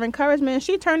words of encouragement, and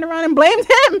she turned around and blamed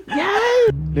him.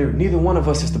 Lyric, neither one of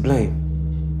us is to blame.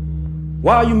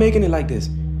 Why are you making it like this?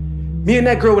 Me and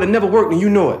that girl would have never worked, and you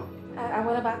know it. I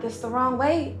went about this the wrong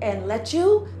way and let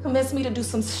you convince me to do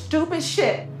some stupid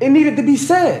shit. It needed to be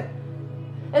said.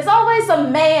 It's always a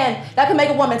man that can make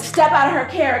a woman step out of her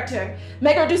character,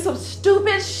 make her do some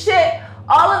stupid shit,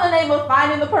 all in the name of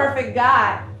finding the perfect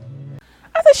guy.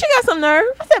 I said, she got some nerve.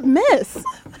 I said, miss.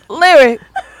 Lyric.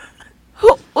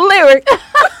 Lyric.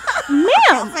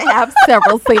 Ma'am. Have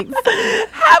several seats.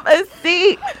 Have a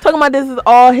seat. Talking about this is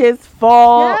all his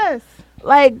fault. Yes.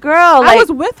 Like, girl. I Like,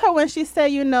 was with her when she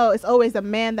said, it's always a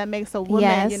man that makes a woman,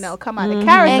 Yes. come out of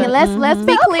character. And let's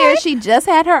be clear, she just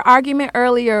had her argument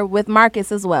earlier with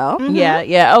Marcus as well.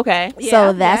 yeah, okay.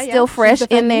 So that's still fresh She's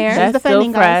in defending- there. she's That's still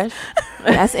defending us.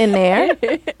 fresh. That's in there.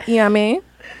 You know what I mean?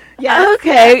 Yes.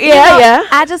 Okay, You know, yeah.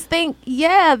 I just think,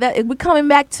 that we're coming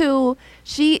back to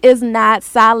she is not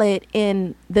solid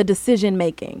in the decision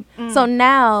making. So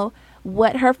now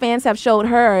what her fans have showed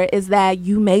her is that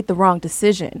you made the wrong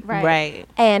decision. Right.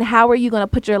 And how are you going to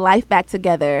put your life back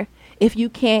together if you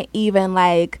can't even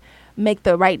make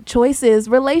the right choices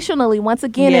relationally once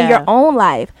again in your own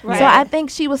life? Right. So I think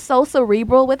she was so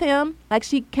cerebral with him. Like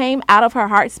she came out of her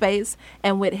heart space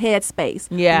and with head space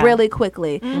really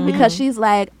quickly because she's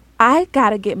like, I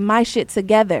gotta get my shit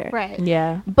together. Right.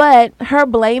 Yeah. But her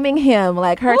blaming him,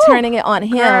 her turning it on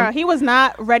him. Girl, he was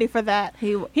not ready for that.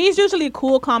 He's usually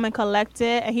cool, calm, and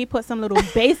collected, and he put some little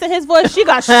bass in his voice. She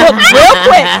got shook real quick.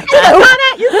 She's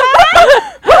like, you saw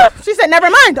that? She said,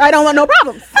 never mind. I don't want no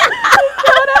problems.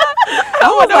 I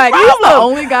was like, he's the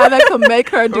only guy that could make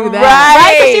her do that.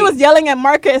 Right? 'Cause she was yelling at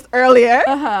Marcus earlier.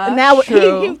 And now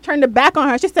True. he turned it back on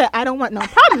her. She said, I don't want no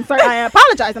problems, sir. I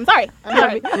apologize. I'm sorry.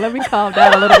 Let me calm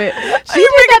down a little bit. She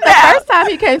did that the first time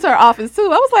he came to her office too. I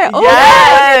was like,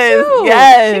 oh,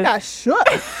 Yes. She got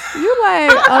shook. You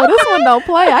like, oh, this one don't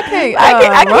play. I can't.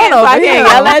 I run over can't him.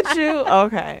 yell at you.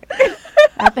 Okay.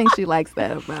 I think she likes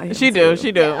that about him. She too.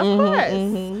 do. Of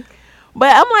course.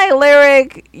 But I'm like,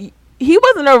 Lyric, he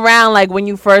wasn't around when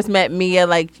you first met Mia.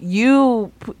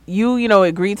 You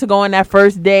agreed to go on that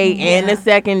first date and the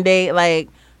second date.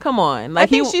 Come on. I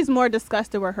think she's more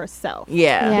disgusted with herself.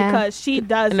 Yeah. Because she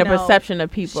does And the know perception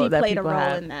of people she that played people a role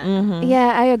have. in that.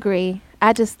 Yeah, I agree.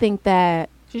 I just think that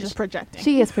She's just projecting.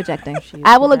 she is projecting.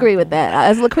 I will agree with that.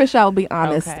 As LaCrisha, I will be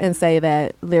honest and say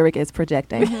that Lyric is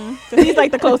projecting. So he's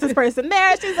like the closest person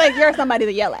there. She's like, you're somebody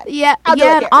to yell at. Yeah, I'll do it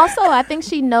and here. also I think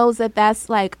she knows that that's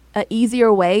an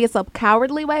easier way. It's a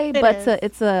cowardly way, It but is.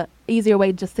 it's a easier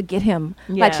way just to get him.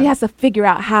 Yeah. She has to figure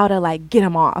out how to get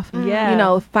him off.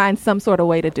 Yeah. Find some sort of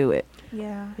way to do it.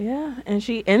 Yeah. Yeah. And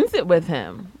she ends it with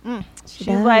him. She's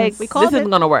does. like, We this called isn't it.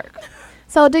 going to work.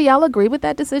 So do y'all agree with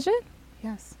that decision?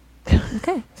 Yes.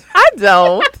 Okay. I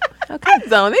don't. I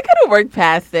don't. They could have worked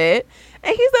past it.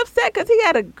 And he's upset because he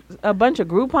had a bunch of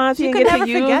Groupons he didn't get to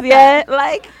use yet.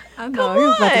 Like, I know. come He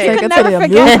was about to on. take She it could to never the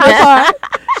forget amusement how park.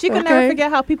 she could never Okay. forget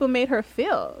how people made her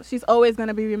feel. She's always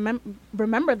gonna be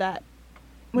remember that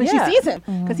when Yeah. she sees him,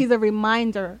 because he's a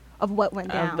reminder of what went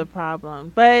down. Of the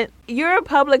problem. But you're a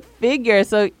public figure,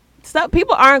 so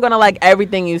people aren't going to like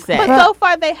everything you say. But so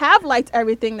far, they have liked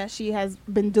everything that she has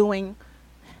been doing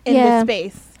in Yeah. this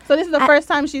space. So this is the first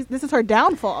time this is her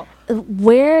downfall.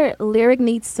 Where Lyric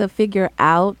needs to figure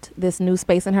out this new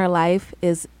space in her life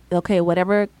is, okay,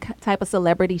 whatever type of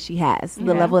celebrity she has,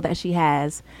 the level that she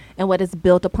has, and what is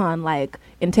built upon like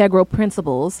integral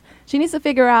principles, she needs to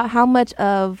figure out how much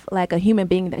of like a human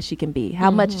being that she can be, how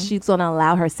much she's going to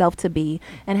allow herself to be,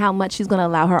 and how much she's going to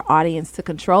allow her audience to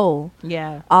control.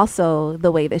 Yeah. Also,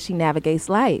 the way that she navigates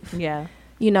life. Yeah.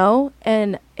 You know,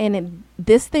 and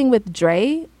this thing with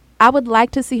Dre, I would like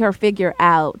to see her figure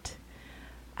out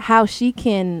how she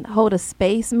can hold a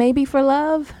space maybe for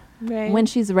love when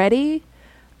she's ready,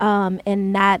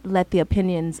 and not let the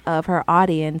opinions of her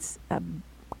audience,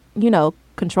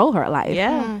 control her life.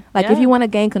 Yeah. Like if you want to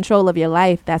gain control of your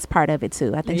life, that's part of it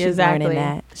too. I think she's learning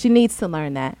that. She needs to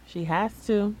learn that. She has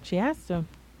to.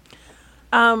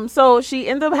 So she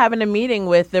ends up having a meeting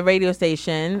with the radio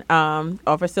station.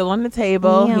 Offer still on the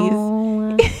table.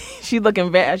 She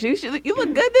looking very. You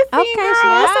look good this scene,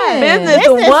 girl. Business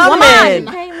woman.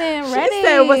 Hey man, She ready?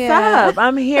 said, "What's up?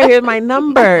 I'm here. Here's my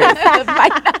numbers."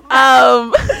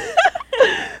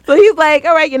 So he's like,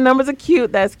 "All right, your numbers are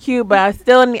cute. That's cute, but I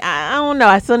still need. I don't know.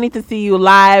 I still need to see you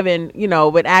live and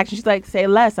with action." She's like, "Say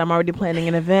less. I'm already planning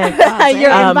an event.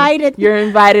 You're invited. You're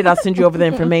invited. I'll send you over the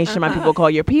information. My people call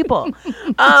your people."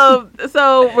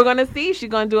 So we're gonna see. She's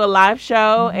gonna do a live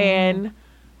show, and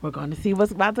we're gonna see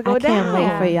what's about to go I down. can't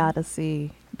wait for y'all to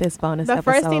see this bonus The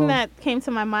episode. first thing that came to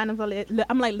my mind was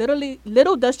I'm like, literally,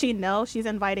 little does she know she's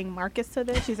inviting Marcus to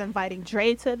this, she's inviting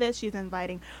Dre to this, she's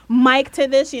inviting Mike to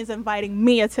this, she's inviting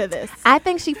Mia to this. I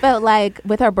think she felt like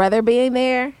with her brother being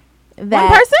there, that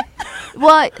One person?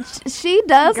 Well, she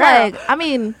does. Girl. Like, I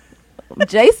mean,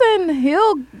 Jason,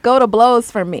 he'll go to blows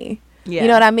for me. Yeah. You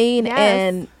know what I mean?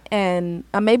 Yes. And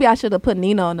maybe I should have put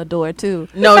Nina on the door too.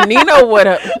 No, Nina would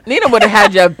have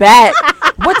had your back.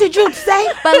 What did you say?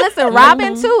 But listen,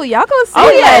 Robin too. Y'all go see. Oh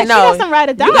yeah, She no. got some ride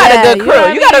or die. You got a good you crew. know what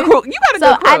I You got a mean? crew. You got a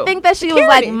So good crew. I think that she was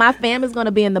like, my fam is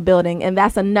gonna be in the building, and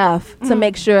that's enough to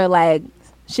make sure like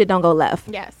shit don't go left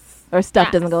Yes. or stuff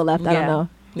doesn't go left. I Yeah. don't know.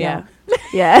 Yeah.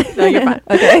 Yeah. No, you're fine.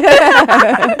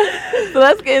 Okay. So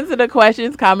let's get into the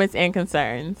questions, comments, and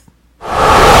concerns.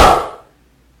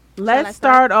 Let's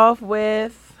start off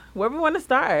with where we want to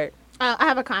start. I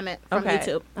have a comment from Okay.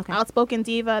 YouTube. Okay. Outspoken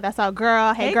Diva, that's our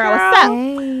girl. Hey, Hey, girl, girl. what's up?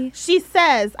 Hey. She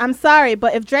says, I'm sorry,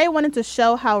 but if Dre wanted to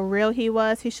show how real he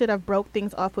was, he should have broke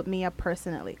things off with Mia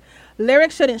personally. Lyric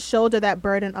shouldn't shoulder that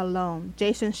burden alone.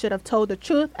 Jason should have told the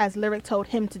truth as Lyric told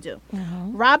him to do.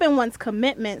 Robin wants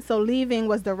commitment, so leaving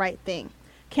was the right thing.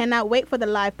 Cannot wait for the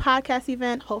live podcast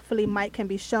event. Hopefully Mike can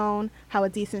be shown how a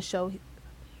decent show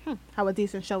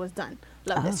is done.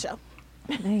 Love this show.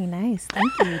 Very nice.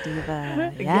 Thank you,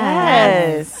 Diva.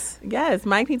 Yes.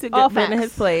 Mike needs to All get in facts.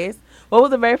 his place. What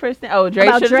was the very first thing? Oh, Dre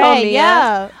About should have told me.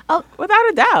 yeah. Oh, Without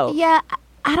a doubt. yeah.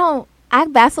 I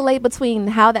vacillate between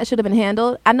how that should have been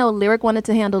handled. I know Lyric wanted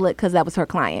to handle it because that was her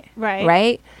client. Right.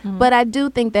 Right? But I do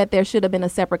think that there should have been a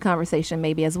separate conversation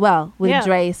maybe as well with Yeah.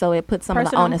 Dre, so it puts some of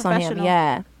the Personal and onus on him. professional.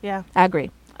 Yeah. Yeah. I agree.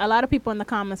 A lot of people in the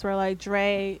comments were like,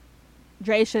 Dre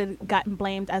should have gotten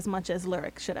blamed as much as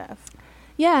Lyric should have.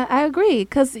 Yeah, I agree.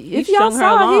 Because if strung y'all her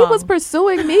saw, he along. was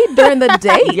pursuing me during the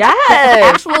date. Yes. The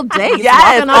actual date.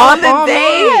 Yes, Walking on up the me,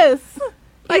 date. You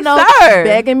Like, know, sir.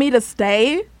 begging me to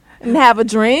stay and have a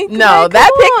drink. No, Like,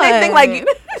 that come picnic thing, on.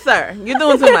 like, sir, you're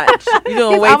doing too much. You're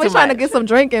doing He's way always too trying much. to get some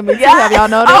drink in me. Yeah. Have y'all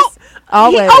noticed?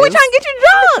 Oh, he Always. always trying to get you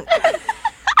drunk.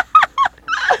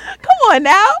 Come on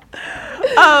now.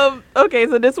 Okay,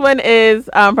 so this one is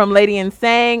from Lady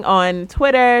Insane on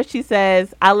Twitter. She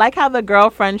says, I like how the girl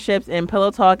friendships in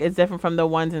Pillow Talk is different from the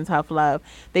ones in Tough Love.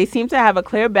 They seem to have a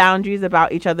clear boundaries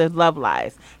about each other's love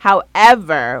lives.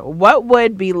 However, what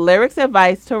would be Lyric's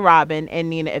advice to Robin and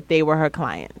Nina if they were her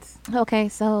clients? Okay,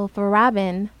 so for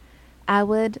Robin, I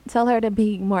would tell her to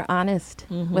be more honest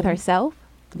with herself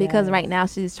because right now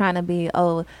she's trying to be,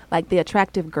 like the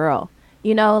attractive girl.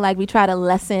 You know, like we try to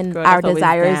lessen Girl our that's always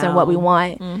desires and what we down.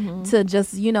 want to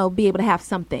just, be able to have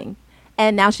something.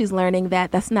 And now she's learning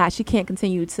that she can't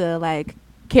continue to like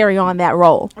carry on that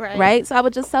role. Right. So I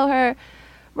would just tell her,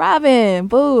 Robin,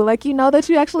 boo, like, that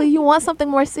you want something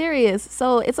more serious.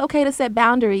 So it's okay to set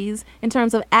boundaries in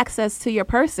terms of access to your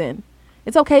person.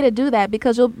 It's okay to do that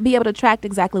because you'll be able to attract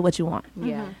exactly what you want.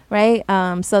 Yeah. Right.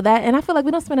 So that, and I feel like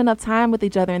we don't spend enough time with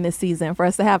each other in this season for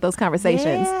us to have those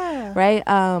conversations. Yeah. Right.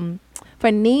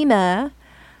 For Nina,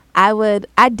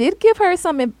 I did give her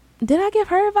did I give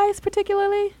her advice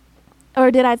particularly? Or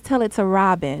did I tell it to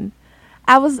Robin?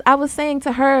 I was saying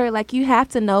to her, like, you have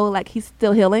to know, like, he's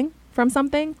still healing from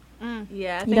something.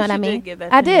 Yeah, You know what I mean? Did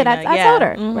I did. I Yeah. told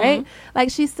her, Mhm. right? Like,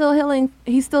 she's still healing.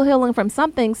 He's still healing from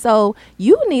something. So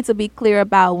you need to be clear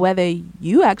about whether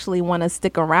you actually want to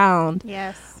stick around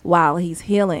Yes. while he's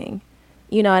healing.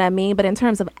 You know what I mean? But in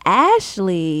terms of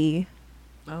Ashley,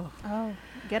 Oh,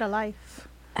 get a life.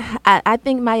 I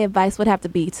think my advice would have to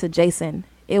be to Jason.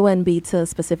 It wouldn't be to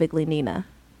specifically Nina.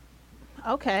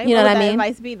 Okay. You know what what I would that mean?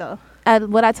 advice be though?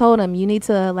 What I told him, you need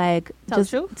to like Tell the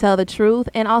just truth? tell the truth,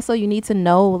 and also you need to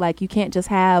know, like, you can't just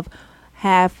have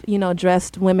half,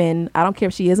 dressed women. I don't care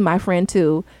if she is my friend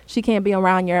too. She can't be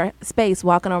around your space,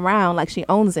 walking around like she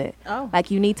owns it. Oh.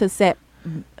 Like, you need to set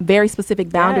very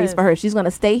specific boundaries Yes. for her. She's going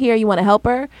to stay here. You want to help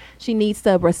her. She needs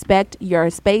to respect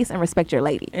your space and respect your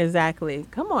lady. Exactly.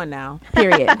 Come on now.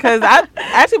 Period. Because I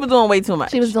actually was doing way too much.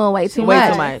 She was doing way too Way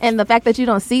much. too much. And the fact that you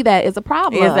don't see that is a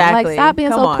problem. Exactly. Like, stop being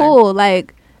Come so on. cool.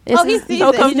 Like, it's He sees so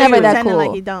it. He's confused. never that pretending cool.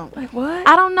 like he don't. What?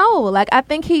 I don't know. Like, I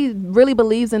think he really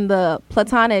believes in the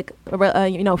platonic,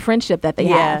 friendship that they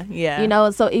have. Yeah.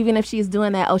 So even if she's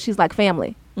doing that, she's like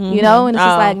family. And it's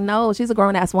just like, no, she's a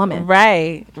grown ass woman.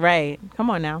 Right. Come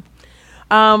on now.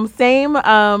 Same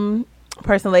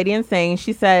person, Lady Insane.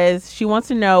 She says she wants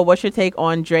to know what's your take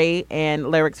on Dre and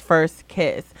Lyric's first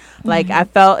kiss. Like, I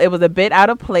felt it was a bit out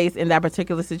of place in that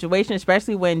particular situation,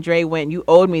 especially when Dre went, "You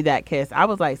owed me that kiss." I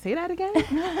was like, say that again.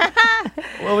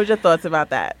 What was your thoughts about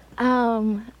that?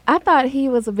 I thought he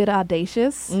was a bit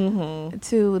audacious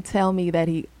to tell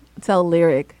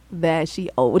Lyric that she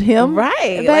owed him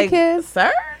Right. that Like, kiss.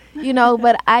 sir?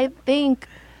 But I think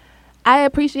I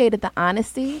appreciated the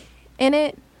honesty in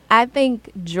it. I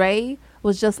think Dre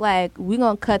was just like, we're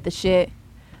going to cut the shit.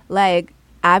 Like,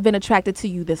 I've been attracted to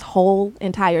you this whole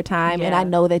entire time, and Yeah. I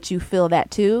know that you feel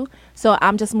that too. So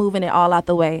I'm just moving it all out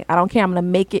the way. I don't care. I'm going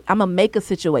to make a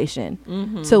situation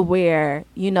to where,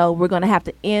 we're going to have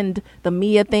to end the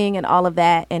Mia thing and all of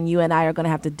that, and you and I are going to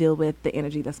have to deal with the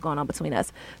energy that's going on between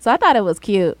us. So I thought it was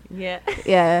cute. Yeah.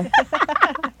 Yeah.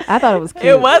 I thought it was cute.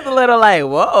 It was a little like,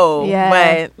 whoa.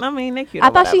 Yeah. But, I mean, they're cute. I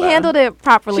or thought she whatever. handled it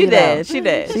properly. She though. did. She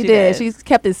did. She did. She's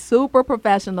kept it super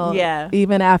professional. Yeah.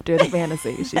 Even after the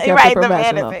fantasy, she kept Right, it the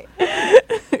professional.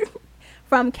 fantasy.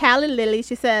 From Callie Lily,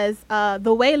 she says,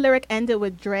 the way Lyric ended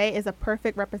with Dre is a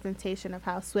perfect representation of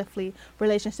how swiftly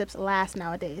relationships last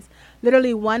nowadays.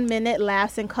 Literally 1 minute,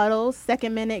 laughs and cuddles.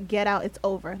 2nd minute, get out, it's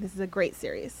over. This is a great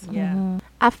series. Yeah.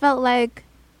 I felt like,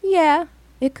 yeah,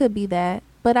 it could be that,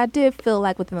 but I did feel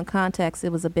like within the context,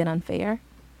 it was a bit unfair.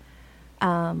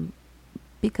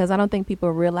 Because I don't think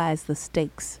people realize the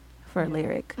stakes for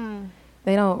Lyric.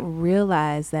 They don't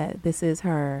realize that this is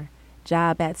her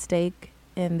job at stake.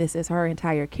 And this is her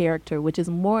entire character, which is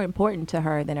more important to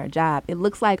her than her job. It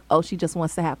looks like, she just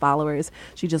wants to have followers.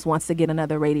 She just wants to get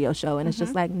another radio show. And it's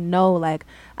just like, no, like,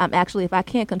 actually, if I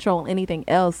can't control anything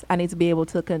else, I need to be able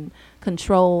to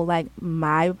control, like,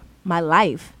 my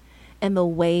life and the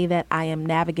way that I am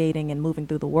navigating and moving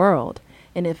through the world.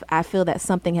 And if I feel that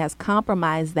something has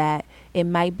compromised that, it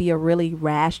might be a really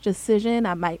rash decision.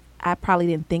 I probably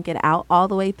didn't think it out all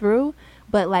the way through.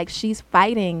 But, like, she's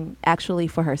fighting actually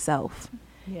for herself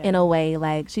in a way.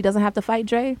 Like, she doesn't have to fight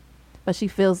Dre, but she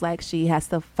feels like she has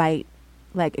to fight,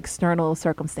 like, external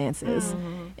circumstances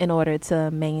in order to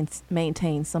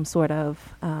maintain some sort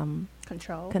of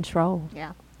control.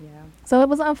 Yeah. So it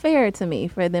was unfair to me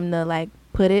for them to, like,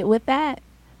 put it with that.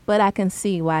 But I can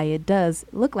see why it does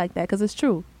look like that because it's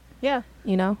true. Yeah.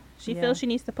 She Yeah. feels she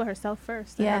needs to put herself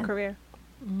first in her career.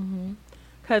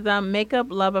 Because Makeup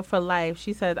Lover for Life,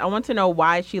 she says, I want to know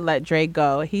why she let Dre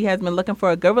go. He has been looking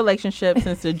for a good relationship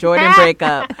since the Jordan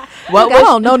breakup. I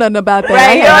don't know nothing about that.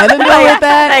 Right, I had nothing to do with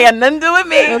that. That got nothing to do with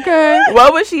me. Okay.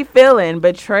 What was she feeling?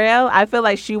 Betrayal? I feel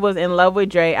like she was in love with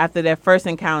Dre after their first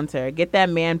encounter. Get that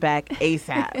man back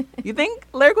ASAP. You think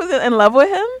Lyric was in love with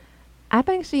him? I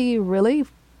think she really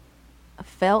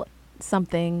felt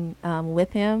something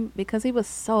with him because he was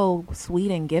so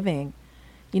sweet and giving.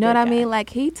 You know Good what I guy. mean? Like,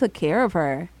 he took care of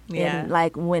her. Yeah. And,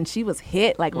 like, when she was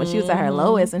hit, like, when she was at her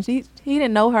lowest, and he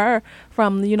didn't know her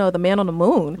from, the Man on the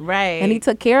Moon. Right. And he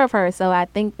took care of her. So I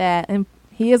think that, and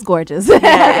he is gorgeous.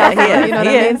 Yeah, he is. You know what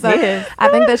He I mean? is. So He is. I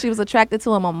think that she was attracted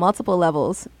to him on multiple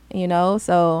levels,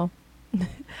 so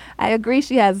I agree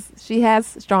she has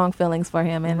strong feelings for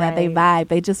him and that they Right.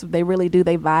 vibe. They really do.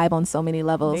 They vibe on so many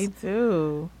levels. They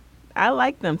do. I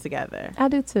like them together. I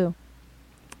do too.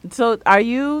 So are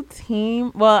you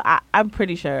team? Well, I'm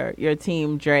pretty sure you're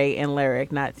team Dre and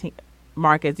Lyric, not team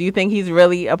Marcus. Do you think he's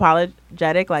really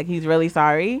apologetic? Like he's really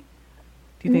sorry?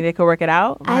 Do you think they could work it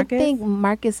out, Marcus? I think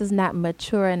Marcus is not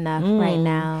mature enough right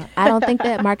now. I don't think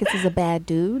that Marcus is a bad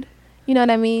dude. You know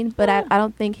what I mean? But I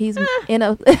don't think he's in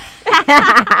a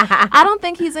I don't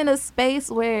think he's in a space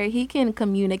where he can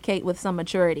communicate with some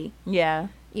maturity. Yeah.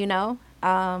 You know?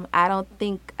 I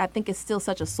think it's still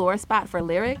such a sore spot for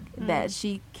Lyric that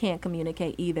she can't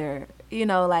communicate either. You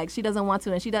know, like she doesn't want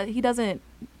to, and she doesn't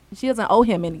owe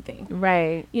him anything.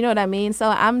 Right. You know what I mean? So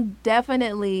I'm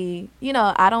definitely, you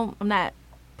know, I'm not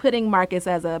putting Marcus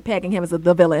pegging him as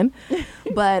the villain,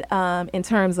 but in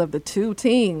terms of the two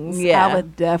teams, I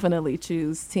would definitely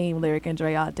choose Team Lyric and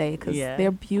Dre all day because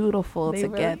they're beautiful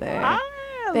together.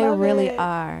 They really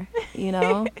are. You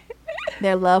know,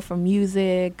 their love for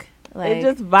music. Like, they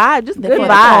just vibe, just good vibes.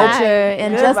 vibes. Culture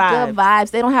and good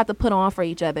vibes. They don't have to put on for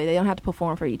each other. They don't have to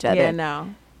perform for each other. Yeah,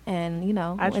 no. And, you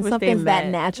know, when wish something's they that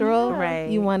met. natural, Right.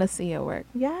 you want to see it work.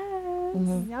 Yes.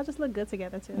 Mm-hmm. Y'all just look good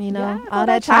together too. You know, Yes, all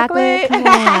that chocolate. Come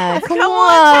on. Come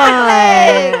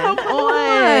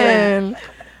on.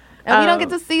 And we don't get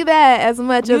to see that as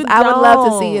much as I would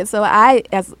love to see it. So I,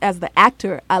 as the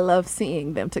actor, I love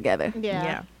seeing them together.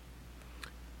 Yeah.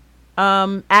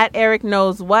 At Eric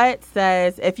Knows What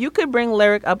says, if you could bring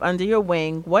Lyric up under your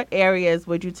wing, what areas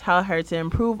would you tell her to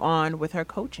improve on with her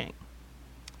coaching?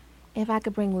 If I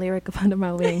could bring Lyric up under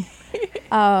my wing,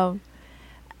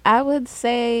 I would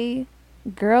say,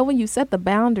 girl, when you set the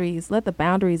boundaries, let the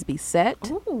boundaries be set.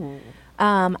 Ooh.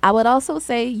 I would also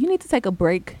say you need to take a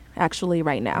break actually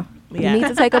right now. Yeah. You need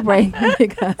to take a break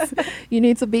because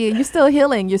you're still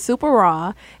healing. You're super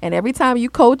raw. And every time you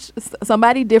coach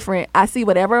somebody different, I see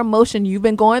whatever emotion you've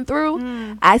been going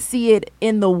through. I see it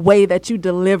in the way that you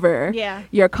deliver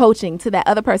your coaching to that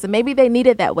other person. Maybe they need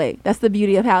it that way. That's the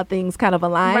beauty of how things kind of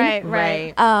align.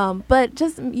 Right. But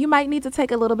just, you might need to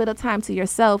take a little bit of time to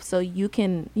yourself so you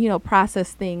can,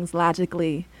 process things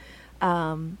logically.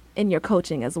 In your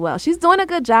coaching as well. She's doing a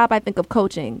good job, I think, of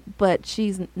coaching, but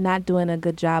she's not doing a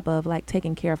good job of like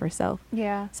taking care of herself.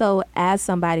 Yeah. So as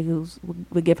somebody who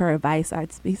would give her advice,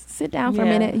 I'd sit down for a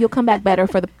minute. You'll come back better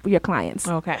for your clients.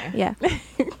 Okay. Yeah.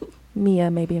 Mia,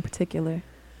 maybe in particular.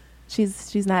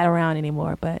 She's not around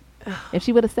anymore, but if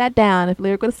she would have sat down, if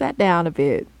Lyric would have sat down a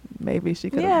bit, maybe she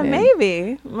could have been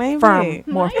maybe. firm,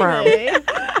 more firm.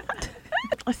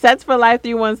 Sets for Life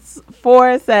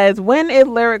 314 says, when is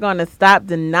Lyric going to stop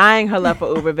denying her love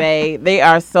for Uber Bay? They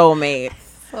are soulmates.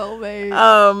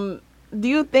 Do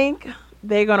you think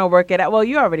they're going to work it out? Well,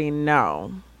 you already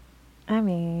know. I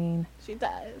mean, she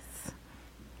does.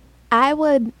 I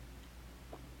would,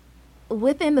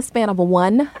 within the span of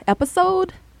one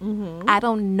episode, I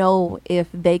don't know if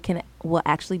they will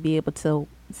actually be able to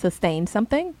sustain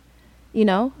something,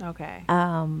 Okay.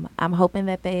 I'm hoping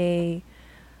that they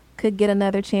could get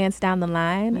another chance down the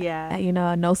line.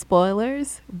 Yeah. No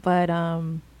spoilers, but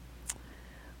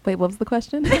wait, what was the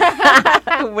question?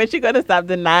 When she going to stop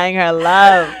denying her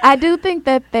love? I do think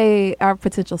that they are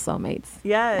potential soulmates.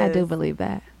 Yes. I do believe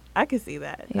that. I can see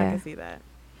that. Yeah. I can see that.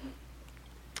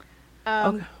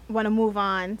 Want to move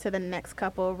on to the next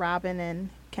couple, Robin and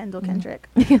Kendall Kendrick.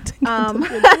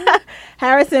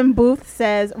 Harrison Booth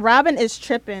says, Robin is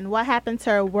tripping. What happened to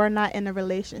her? We're not in a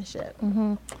relationship.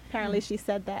 Apparently she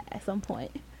said that at some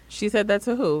point. She said that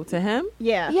to who? To him?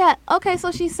 Yeah. Okay,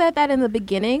 so she said that in the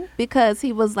beginning because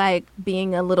he was like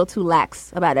being a little too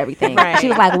lax about everything. Right. She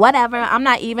was like, whatever, I'm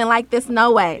not even like this,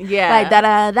 no way. Yeah. Like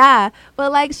da-da-da.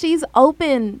 But like she's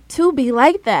open to be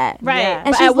like that. Right. Yeah.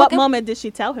 And But at what moment did she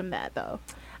tell him that though?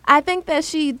 I think that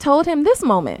she told him this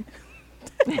moment.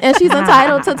 And she's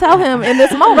entitled to tell him in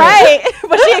this moment. Right.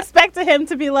 But she expected him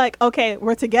to be like, okay,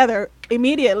 we're together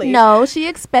immediately. No, she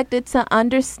expected to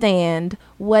understand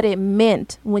what it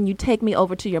meant when you take me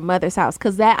over to your mother's house.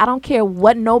 Because that, I don't care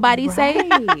what nobody say,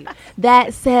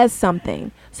 that says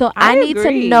something. So I need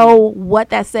to know what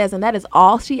that says. And that is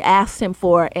all she asked him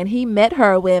for. And he met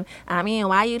her with,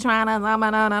 why you trying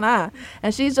to,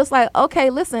 And she's just like, okay,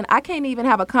 listen, I can't even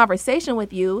have a conversation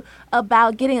with you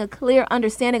about getting a clear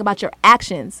understanding about your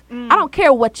actions. I don't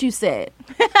care what you said.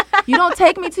 You don't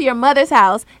take me to your mother's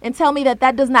house and tell me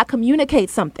that does not communicate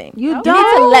something. You need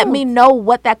to let me know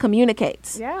what that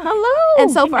communicates. Yeah. Hello. And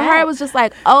so for her, it was just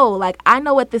like, I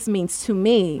know what this means to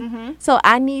me. So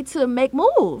I need to make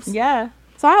moves. Yeah.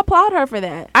 So I applaud her for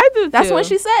that. I do too. That's when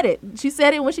she said it. She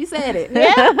said it when she said it.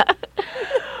 Yeah.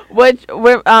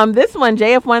 This one,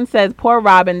 JF1 says, poor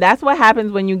Robin, that's what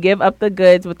happens when you give up the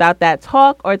goods without that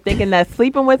talk or thinking that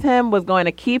sleeping with him was going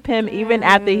to keep him even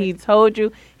after he told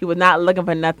you he was not looking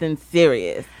for nothing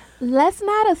serious. Let's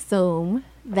not assume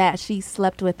that she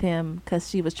slept with him because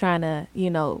she was trying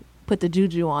to, put the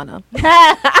juju on him. You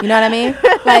know what I mean?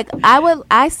 Like,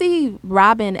 I see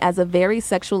Robin as a very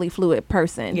sexually fluid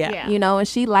person. Yeah. And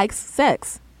she likes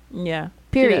sex. Yeah.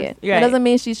 Period. Right. That doesn't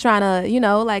mean she's trying to,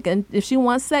 and if she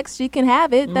wants sex, she can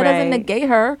have it. That doesn't negate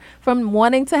her from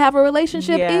wanting to have a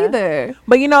relationship either.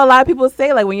 But a lot of people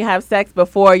say, like, when you have sex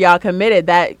before y'all committed,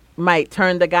 that might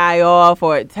turn the guy off,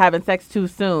 or it's having sex too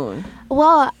soon.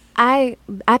 Well, I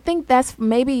think that's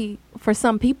maybe for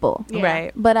some people,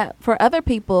 right? But for other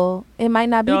people, it might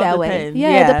not be that way.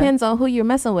 Yeah, it depends on who you're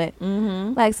messing with.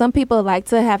 Mm-hmm. Like, some people like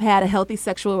to have had a healthy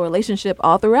sexual relationship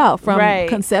all throughout, from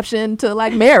conception to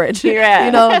like marriage.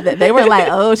 They were like,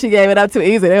 oh, she gave it up too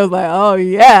easy. They was like, oh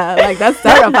yeah, like that's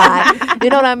certified. You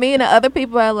know what I mean? And other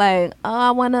people are like, oh,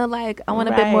 I want a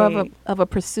bit more of a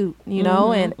pursuit,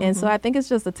 and so I think it's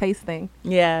just a taste thing.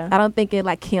 Yeah, I don't think it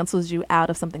like cancels you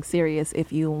out of something serious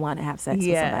if you want to have sex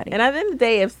with somebody. And at the end of the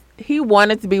day, if he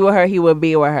wanted to be with her, he would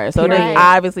be with her. So there's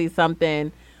obviously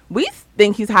something. We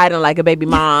think he's hiding like a baby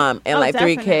mom and like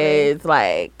definitely 3 kids.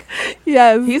 Like,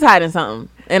 yes, he's hiding something,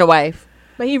 and a wife.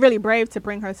 But he's really brave to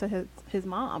bring her to his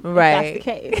mom. Right, if that's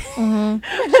the case.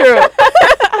 Mm-hmm.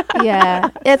 True. Yeah,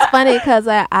 it's funny because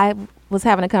I was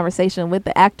having a conversation with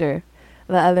the actor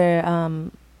the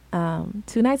other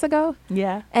 2 nights ago.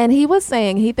 Yeah, and he was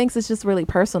saying he thinks it's just really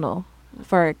personal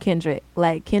for Kendrick.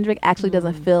 Like, Kendrick actually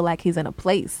doesn't feel like he's in a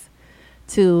place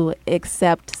to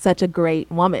accept such a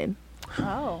great woman.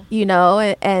 Oh.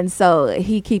 And so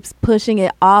he keeps pushing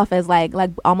it off as like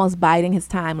almost biding his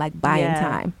time, like buying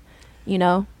time.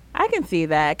 I can see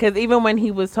that, because even when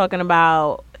he was talking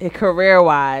about it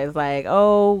career-wise, like,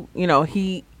 what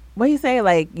he say?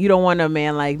 Like, you don't want a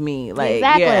man like me. Like,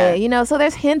 exactly. So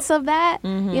there's hints of that.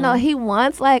 Mm-hmm. He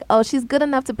wants like, oh, she's good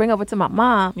enough to bring over to my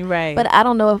mom. Right. But I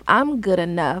don't know if I'm good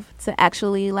enough to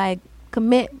actually like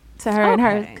commit to her and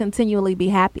her continually be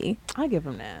happy. I'll give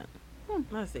him that.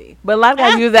 Let's see. But a lot of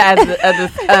guys use that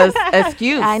as an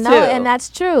excuse. I know, too. And that's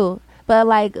true. But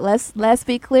like, let's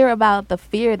be clear about the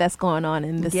fear that's going on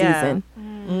in the season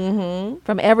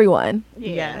from everyone.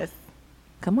 Yes.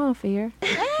 Come on, fear.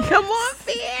 Come on,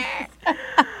 fear.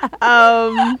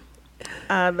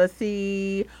 Let's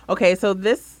see. Okay, so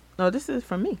this is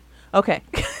from me. Okay.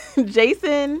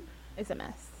 Jason is a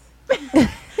mess.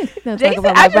 Don't talk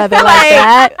about my brother like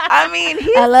that. I mean,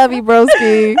 I love you,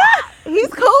 broski. He's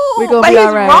cool. We're gonna but be he's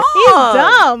all right. wrong. He's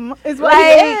dumb. Is what he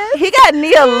is. He got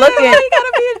Nia looking. He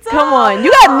gotta be dumb. Come on,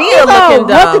 you got Nia looking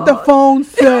dumb. What did the phone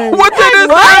say? What did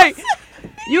it say?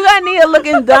 You got Nia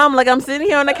looking dumb. Like, I'm sitting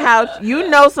here on the couch. You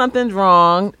know something's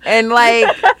wrong, and like you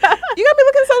got me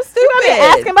looking so stupid. You be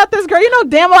asking about this girl. You know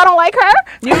damn well I don't like her.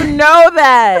 You know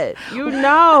that. You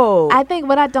know. I think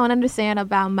what I don't understand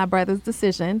about my brother's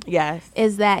decision,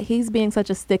 is that he's being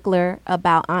such a stickler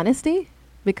about honesty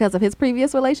because of his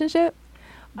previous relationship,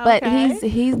 but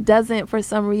he doesn't for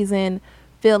some reason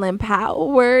feel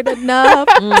empowered enough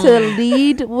to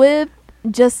lead with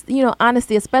just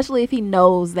honesty, especially if he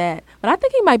knows that. But I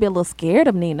think he might be a little scared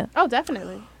of Nina. Oh,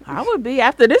 definitely. I would be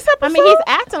after this episode. I mean, he's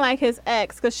acting like his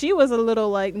ex, because she was a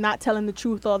little like not telling the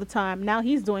truth all the time. Now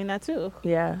he's doing that too.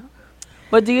 Yeah.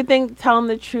 But do you think telling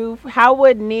the truth, how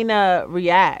would Nina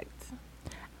react?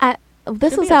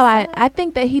 This is how I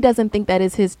think that he doesn't think that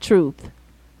is his truth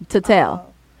to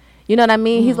tell. You know what I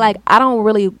mean? He's like, I don't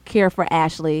really care for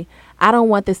Ashley. I don't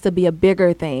want this to be a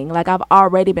bigger thing. Like, I've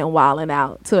already been wilding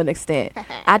out to an extent.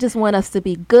 I just want us to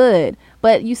be good.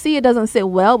 But you see, it doesn't sit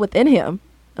well within him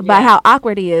about how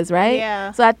awkward he is, right?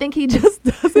 Yeah. So I think he just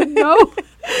doesn't know.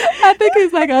 I think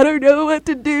he's like, I don't know what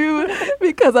to do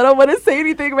because I don't want to say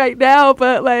anything right now.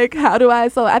 But like, how do I?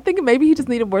 So I think maybe he just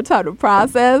needed more time to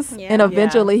process. Yeah. And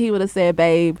eventually he would have said,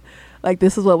 babe, like,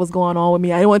 this is what was going on with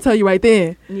me. I didn't want to tell you right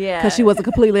then. Yeah. Because she wasn't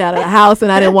completely out of the house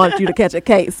and I didn't want you to catch a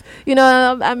case. You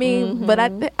know what I mean? But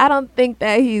I don't think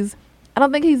that he's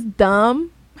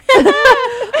dumb.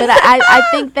 But I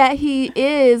think that he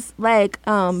is like,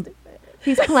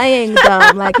 he's playing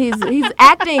dumb. Like, he's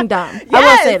acting dumb. Yes, I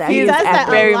will say that. He does that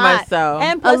very a lot. much so.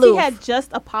 And plus, Aloof. he had just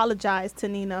apologized to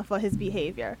Nina for his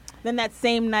behavior. Then that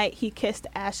same night, he kissed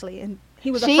Ashley, and he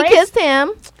was She afraid. kissed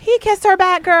him. He kissed her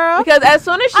back, girl. Because as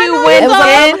soon as she know went it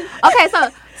was in, Okay,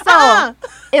 so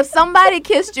if somebody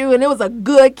kissed you and it was a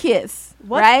good kiss,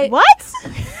 right? What?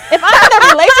 If I'm in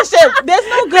a relationship, there's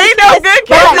no good Ain't no kiss good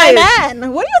by my kisses.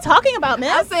 man. What are you talking about,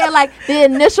 man? I'm saying, like, the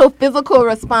initial physical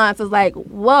response is like,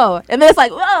 whoa. And then it's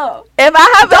like, whoa. if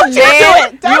I have a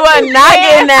man, you are not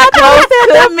getting that close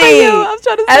to me. I'm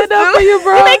trying to stand up for you,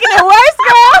 bro. You're making it worse,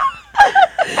 girl.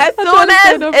 As soon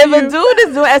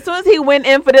as soon as he went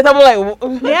in for this, I'm like,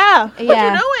 Yeah. what you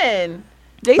doing?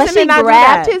 Jason But she did not do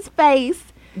grabbed that. his face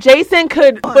Jason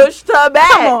could push her back.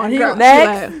 Come on,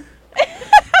 next.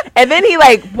 And then he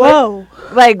whoa,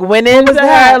 went into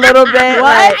her a little bit.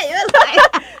 What?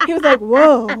 He was like,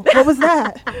 whoa, what was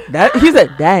that? He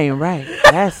said, that ain't right.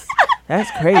 That's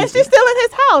crazy. And she's still in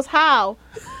his house. How?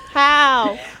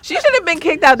 She should have been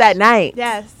kicked out that night.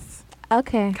 Yes.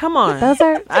 Okay. Come on. Those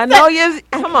are. I know you.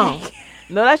 Come on.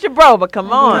 No, that's your bro, but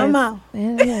come on. Come on.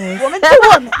 Yes. Woman to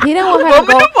woman. He didn't want her to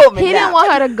go. Woman, He didn't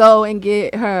want her to go and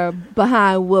get her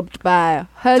behind whooped by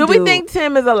her. Do dude. we think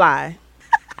Tim is a lie?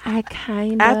 I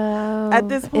kind of. At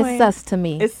this point, it's sus to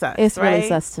me. It's sus. It's really right?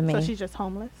 sus to me. So she's just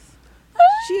homeless.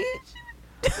 She.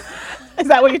 Is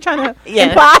that what you're trying to Yeah.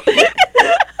 imply?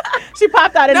 She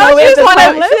popped out of No, nowhere. I just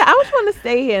homeless. just want to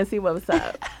stay here and see what's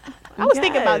up. I was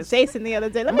thinking about Jason the other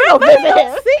day. Let me Bro, go visit him.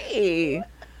 let's see.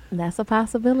 That's a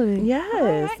possibility.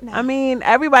 Yes. right now. I mean,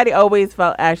 everybody always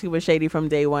felt Ashley was shady from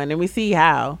day one, and we see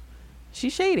how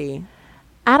she's shady.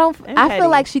 I don't. And I petty. feel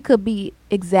like she could be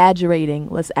exaggerating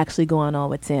what's actually going on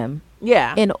with Tim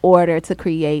Yeah. in order to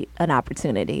create an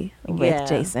opportunity with Yeah.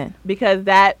 Jason. Because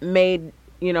that made,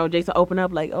 Jason open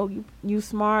up like, oh, you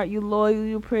smart, you loyal,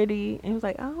 you pretty. And he was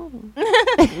like, oh.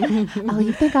 Oh,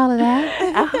 you think all of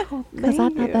that? Oh, Because I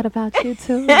thank thought you. that about you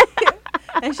too.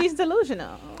 And she's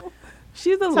delusional.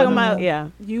 She's a Talking little, about yeah.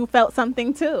 you felt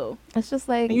something too. It's just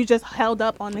like And you just held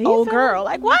up on the old girl.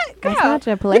 Like what? Girl, that's not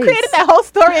your you place. created that whole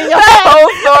story in your The head. whole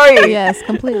story. Yes,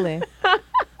 completely.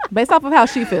 Based off of how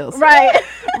she feels. Right.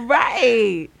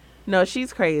 Right. No,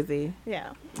 she's crazy. Yeah.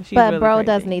 She's But really bro crazy.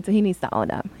 does need to. He needs to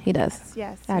own up. He does.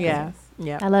 Yes. I do. Yeah.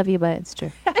 Yeah. I love you, but it's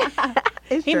true.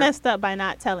 He messed up by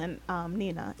not telling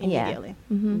Nina immediately.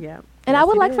 Hmm. Yeah. And I Yes,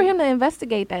 would he like for did. him to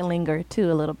investigate that linger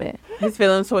too a little bit. His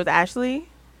feelings towards Ashley.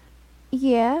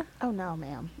 Yeah. Oh no,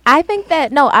 ma'am. I think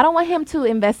that no, I don't want him to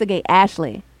investigate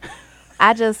Ashley.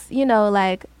 I just,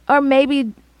 or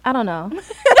maybe I don't know.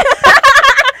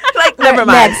 Like, never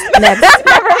mind. Next.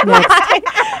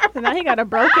 So now he got a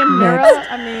broken mirror.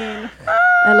 Next. I mean,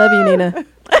 I love you, Nina.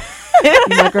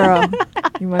 You my girl.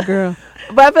 You my girl.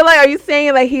 But I feel like, are you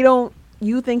saying like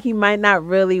you think he might not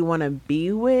really want to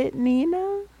be with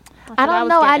Nina? I don't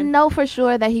know. I know for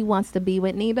sure that he wants to be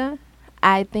with Nina.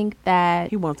 I think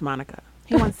that He wants Monica.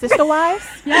 he wants sister wives.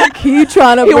 keep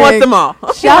trying to He wants them all.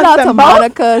 Shout out wants to them both.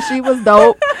 Monica. She was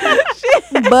dope.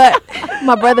 But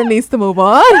my brother needs to move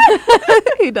on.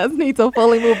 He does need to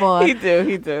fully move on. He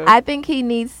do. I think he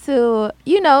needs to,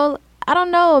 I don't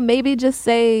know, maybe just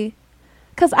say,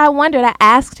 because I wondered, I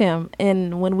asked him,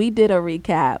 and when we did a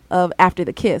recap of After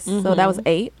the Kiss, so that was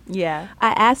 8, Yeah. I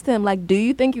asked him, like, do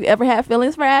you think you ever had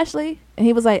feelings for Ashley? And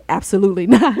he was like, absolutely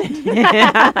not.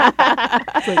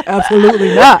 It's like,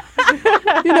 absolutely not.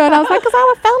 And I was like, because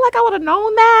I felt like I would have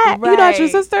known that. It's your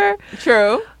Right. sister.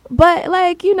 True. But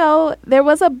there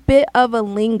was a bit of a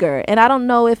linger, and I don't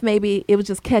know if maybe it was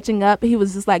just catching up. He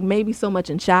was just like maybe so much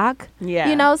in shock.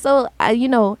 Yeah. So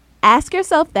ask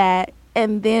yourself that,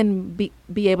 and then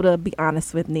be able to be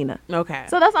honest with Nina. Okay.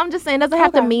 So that's what I'm just saying. Doesn't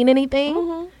have to mean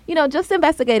anything. Just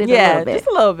investigate it a little bit. just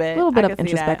a little bit. A little bit I of can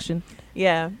see that. introspection.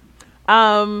 Yeah.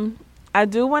 I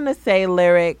do want to say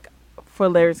Lyric's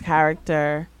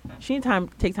character, she need to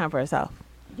take time for herself.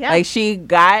 Yeah. Like she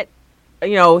got,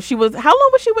 she was, how long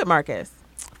was she with Marcus?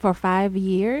 For 5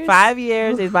 years. 5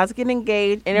 years. They was about to get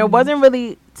engaged, and there wasn't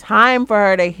really time for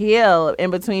her to heal in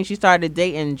between. She started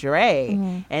dating Dre,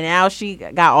 and now she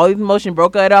got all these emotions,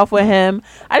 broke it off with him.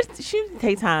 She need to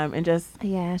take time and just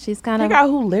Yeah, she's kind of figure out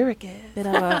who Lyric is. bit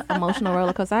of an emotional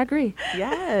roller coaster. I agree.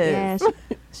 Yes. Yeah,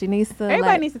 she needs to.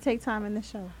 Everybody needs to take time in this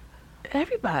show.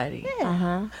 Everybody.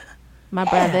 My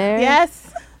brother.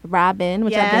 Yes. Robin,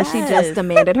 which I think she Yes. just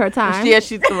demanded her time. Yeah,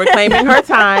 she's reclaiming her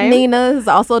time. Nina has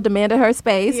also demanded her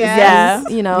space. Yes.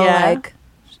 Yeah.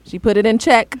 She put it in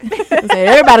check. Said,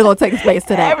 everybody gonna take space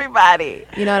today. Everybody.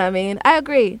 You know what I mean? I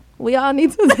agree. We all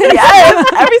need to Yes.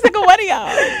 Every single one of y'all.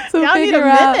 to Y'all need figure a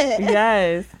out. minute.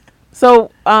 Yes.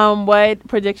 So, what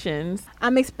predictions?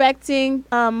 I'm expecting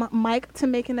Mike to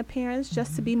make an appearance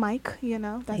just to be Mike.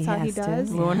 That's how he has to. does.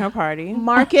 Ruin her party.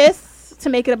 Marcus to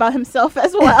make it about himself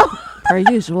as well. Per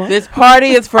usual. This party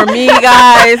is for me,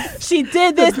 guys. She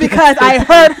did this because I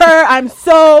hurt her. I'm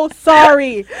so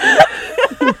sorry.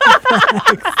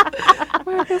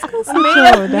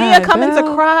 Mia coming to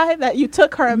cry that you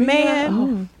took her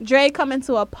man. Dre coming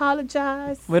to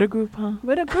apologize. With a Groupon.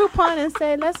 With a Groupon and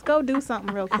say, let's go do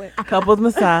something real quick. Couples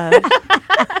massage.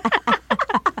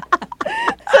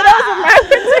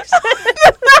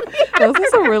 Those are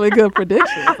some really good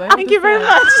predictions. Thank you very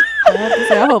much. I have to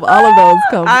say, I hope all of those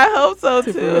come. I hope so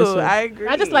To too. fruition. I agree.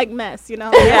 I just like mess, Yeah,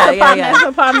 Mess yeah.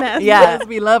 upon mess. Yeah. Just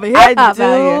be loving I hip hop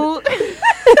out here.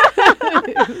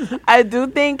 do. I do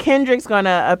think Kendrick's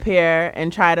gonna appear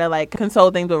and try to like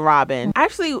console things with Robin.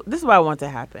 Actually, this is what I want to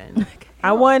happen.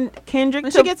 I want Kendrick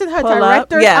When to she gets in her pull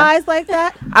director's up. eyes like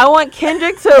that. I want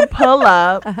Kendrick to pull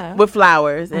up with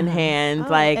flowers in hand,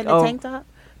 like and the tank top.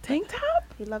 Tank top?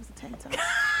 He loves the tank top.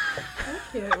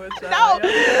 No,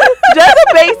 just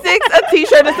the basics, a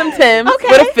t-shirt and some Timbs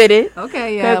with a fitted.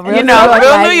 Okay, yeah. You know,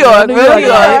 real New York, real New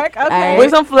York. Okay.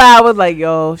 With some flowers, like,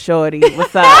 yo, shorty,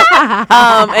 what's up?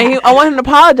 And I want him to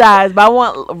apologize, but I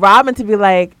want Robin to be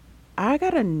like, I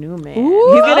got a new man.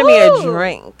 Ooh. He's gonna be a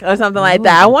drink or something like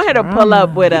that. I want her to pull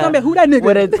up with He's gonna be, a who that nigga?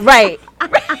 with a right.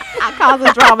 I cause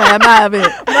a drama in my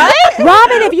event. Right?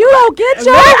 Robin, if you don't get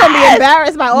your You're gonna be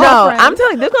embarrassed by all No, friends. I'm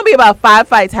telling you, there's gonna be about 5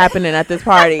 fights happening at this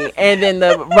party, and then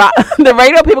the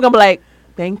radio people gonna be like,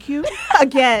 "Thank you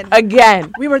again.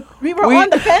 again." We were on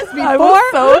the fence before. I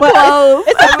was so but close.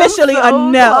 It's officially a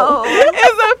no.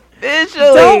 It's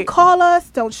officially. Don't call us.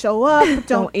 Don't show up.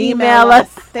 Don't email us.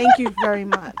 Thank you very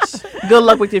much. Good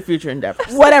luck with your future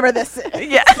endeavors. Whatever this is.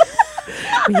 Yeah.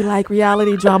 We like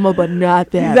reality drama, but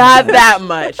not that. Not that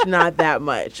much. Not that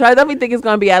much. So I definitely think it's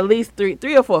gonna be at least three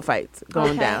or four fights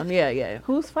going down. Yeah.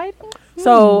 Who's fighting?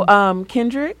 So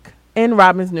Kendrick and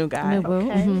Robin's new guy.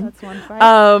 Okay, that's one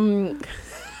fight.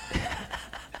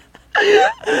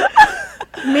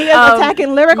 Mia's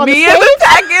attacking Lyric on the Mia's stage.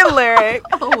 attacking Lyric.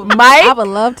 I would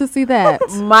love to see that.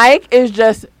 Mike is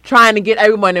just trying to get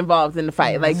everyone involved in the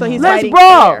fight. Like, So he's let's fighting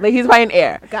brawl. air. Like, he's fighting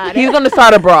air. Got He's it. going to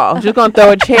start a brawl. Just going to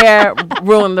throw a chair,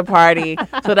 ruin the party.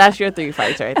 So that's your 3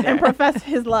 fights right there. And profess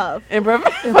his love. And love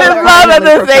at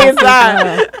the same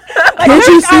time. Can't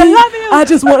you see? I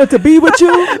just wanted to be with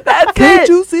you. That's Can't it.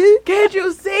 you see? Can't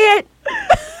you see it?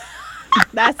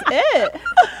 That's it.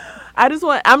 I just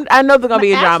want. I know there's gonna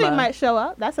be a Ashley drama. might show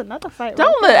up. That's another fight. Don't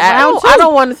right let. there. Round I two.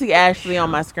 don't want to see Ashley on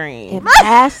my screen.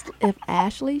 If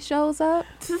Ashley shows up,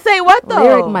 To say what though?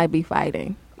 Lyric might be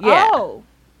fighting. Yeah. Oh,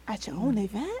 at your own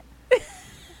event.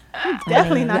 He's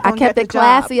definitely not. I Gonna kept get it the job.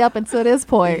 classy up until this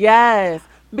point. Yes.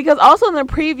 Because also in the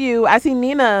preview, I see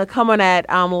Nina coming at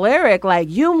Lyric like,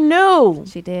 you knew,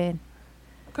 She did.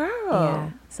 girl. Yeah.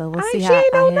 So we'll I- see she how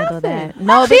ain't I know handle nothing. that.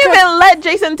 No, She because even let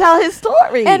Jason tell his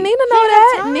story. and Nina know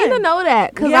that. Nina know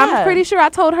that because Yeah. I'm pretty sure I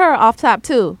told her off top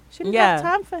too. She didn't Yeah. have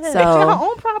time for him. So- she had her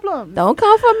own problems. Don't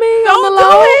come for me Don't on the do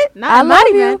low. it. Not I at my love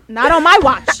event. you. Not on my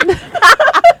watch.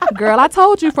 Girl, I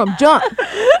told you from jump.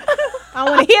 I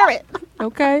want to hear it.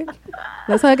 Okay,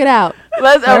 let's hug it out. All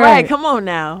All right, right. come on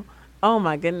now. Oh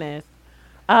my goodness.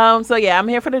 So yeah, I'm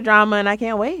here for the drama and I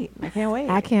can't wait. I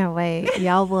can't wait.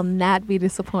 Y'all will not be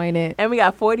disappointed. And we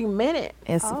got 40 minutes.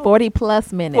 It's 40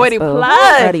 plus minutes. 40 boo.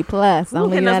 plus. 30 plus. Ooh, Don't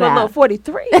leave hitting us that with a little out.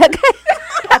 43.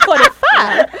 At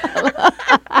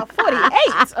 45. At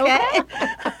 48. Okay.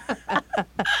 At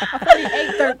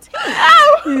 48,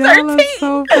 13. Y'all are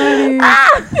so funny.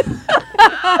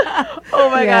 Oh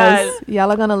my Yes, god.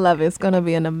 y'all are gonna love it. It's gonna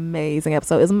be an amazing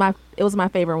episode. It was my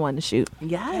favorite one to shoot.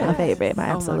 Yes. My favorite, my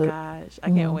absolute. Oh my gosh. I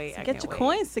can't wait. I Get can't your wait.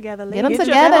 coins together, Get ladies. them Get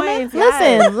your together. coins,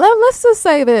 Listen, let's just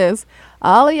say this.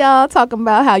 All of y'all talking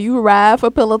about how you ride for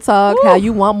Pillow Talk, how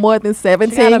you want more than She got a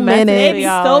 17 message. They minutes. be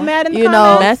y'all. so mad in the You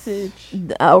know, comments.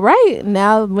 Message. All right,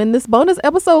 now when this bonus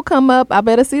episode come up, I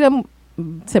better see them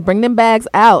to bring them bags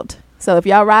out. So if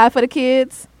y'all ride for the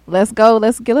kids, let's go.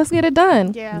 Let's get it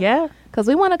done. Yeah. Yeah. Cause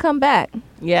we want to come back.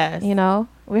 Yes. You know,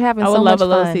 we're having I so would much love a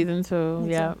little fun. season 2.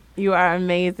 Yeah. You are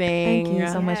amazing. Thank you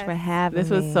so much for having This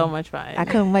me. was so much fun. I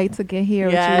couldn't wait to get here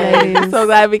Yes. with you ladies. So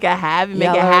glad we could have it, make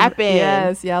Y'all it are- happen.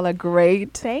 Yes, y'all are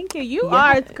great. Thank you. You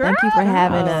are, girl. Thank you for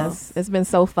having Girl. us. It's been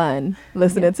so fun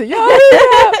listening to y'all.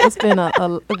 It's been a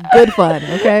good fun.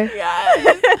 Okay.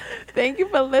 Yes. Thank you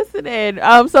for listening.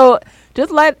 So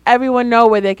just let everyone know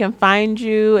where they can find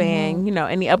you and, you know,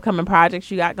 any upcoming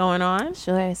projects you got going on.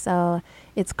 Sure. So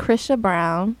it's Krisha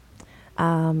Brown.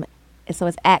 So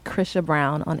it's at Krisha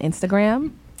Brown on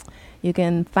Instagram. You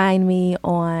can find me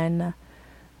on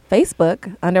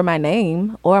Facebook under my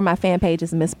name, or my fan page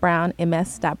is Miss Brown,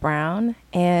 ms.brown.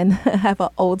 And I have an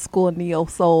old school neo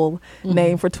soul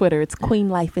name for Twitter. It's Queen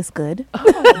Life is Good.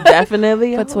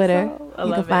 Definitely. For Twitter. I You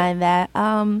love can find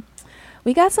that.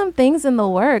 We got some things in the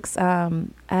works.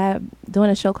 I'm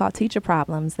doing a show called Teacher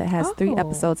Problems that has 3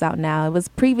 episodes out now. It was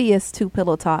previous to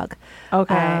Pillow Talk.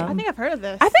 Okay. I think I've heard of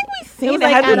this. I think we've seen It it. was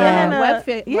like Has at it been a in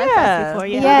Webfest yeah. before.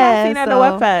 Yeah. Yeah. I've seen it at the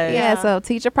Webfest. Yeah, so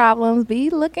Teacher Problems,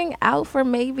 be looking out for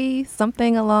maybe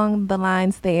something along the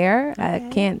lines there. I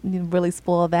can't really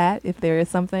spoil that if there is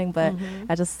something, but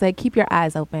I just say keep your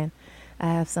eyes open. I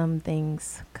have some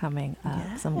things coming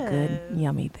up, some good,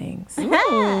 yummy things. We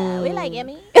like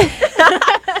yummy.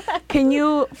 Can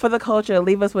you, for the culture,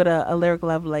 leave us with a Lyric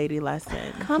Love Lady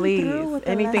lesson, Come please? through with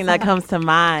the Anything lesson. that comes to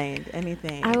mind.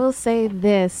 Anything. I will say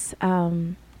this,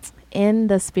 in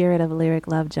the spirit of Lyric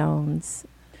Love Jones,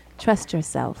 trust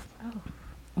yourself.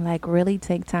 Like, really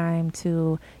take time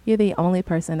to, you're the only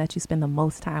person that you spend the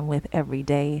most time with every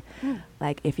day.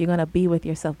 Like, if you're going to be with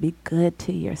yourself, be good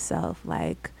to yourself.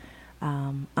 Like,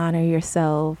 honor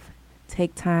yourself.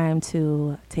 Take time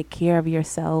to take care of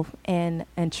yourself and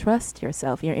trust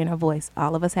yourself, your inner voice.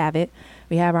 All of us have it.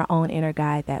 We have our own inner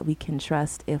guide that we can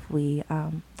trust if we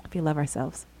love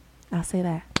ourselves. I'll say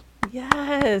that.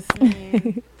 Yes.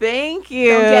 Thank you.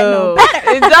 Don't get no better.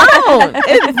 It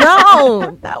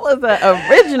don't. That was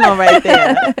an original right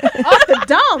there. Off the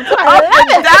dome.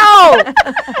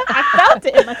 I felt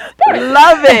it in my spirit.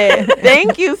 Love it.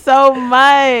 Thank you so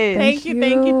much. Thank you.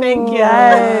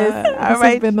 Yes. All This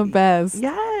right. has been the best.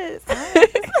 Yes.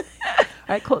 All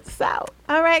right, close this out.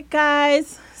 All right,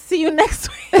 guys. See you next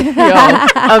week. Yo,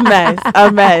 a mess.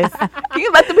 Can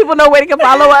you let the people know where they can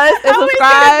follow us and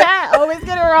subscribe? Always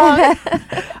get it wrong.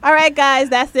 All right, guys.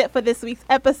 That's it for this week's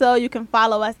episode. You can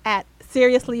follow us at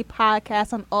Seriously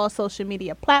Podcast on all social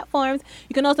media platforms.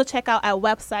 You can also check out our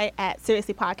website at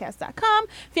seriouslypodcast.com.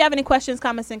 If you have any questions,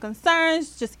 comments, and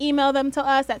concerns, just email them to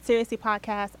us at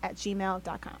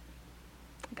seriouslypodcast@gmail.com.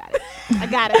 I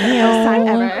got it. For the first time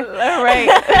ever. All right.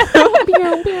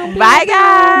 Bye,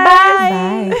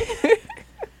 guys. Bye.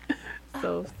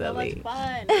 So silly.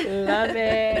 Fun. Love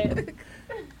it.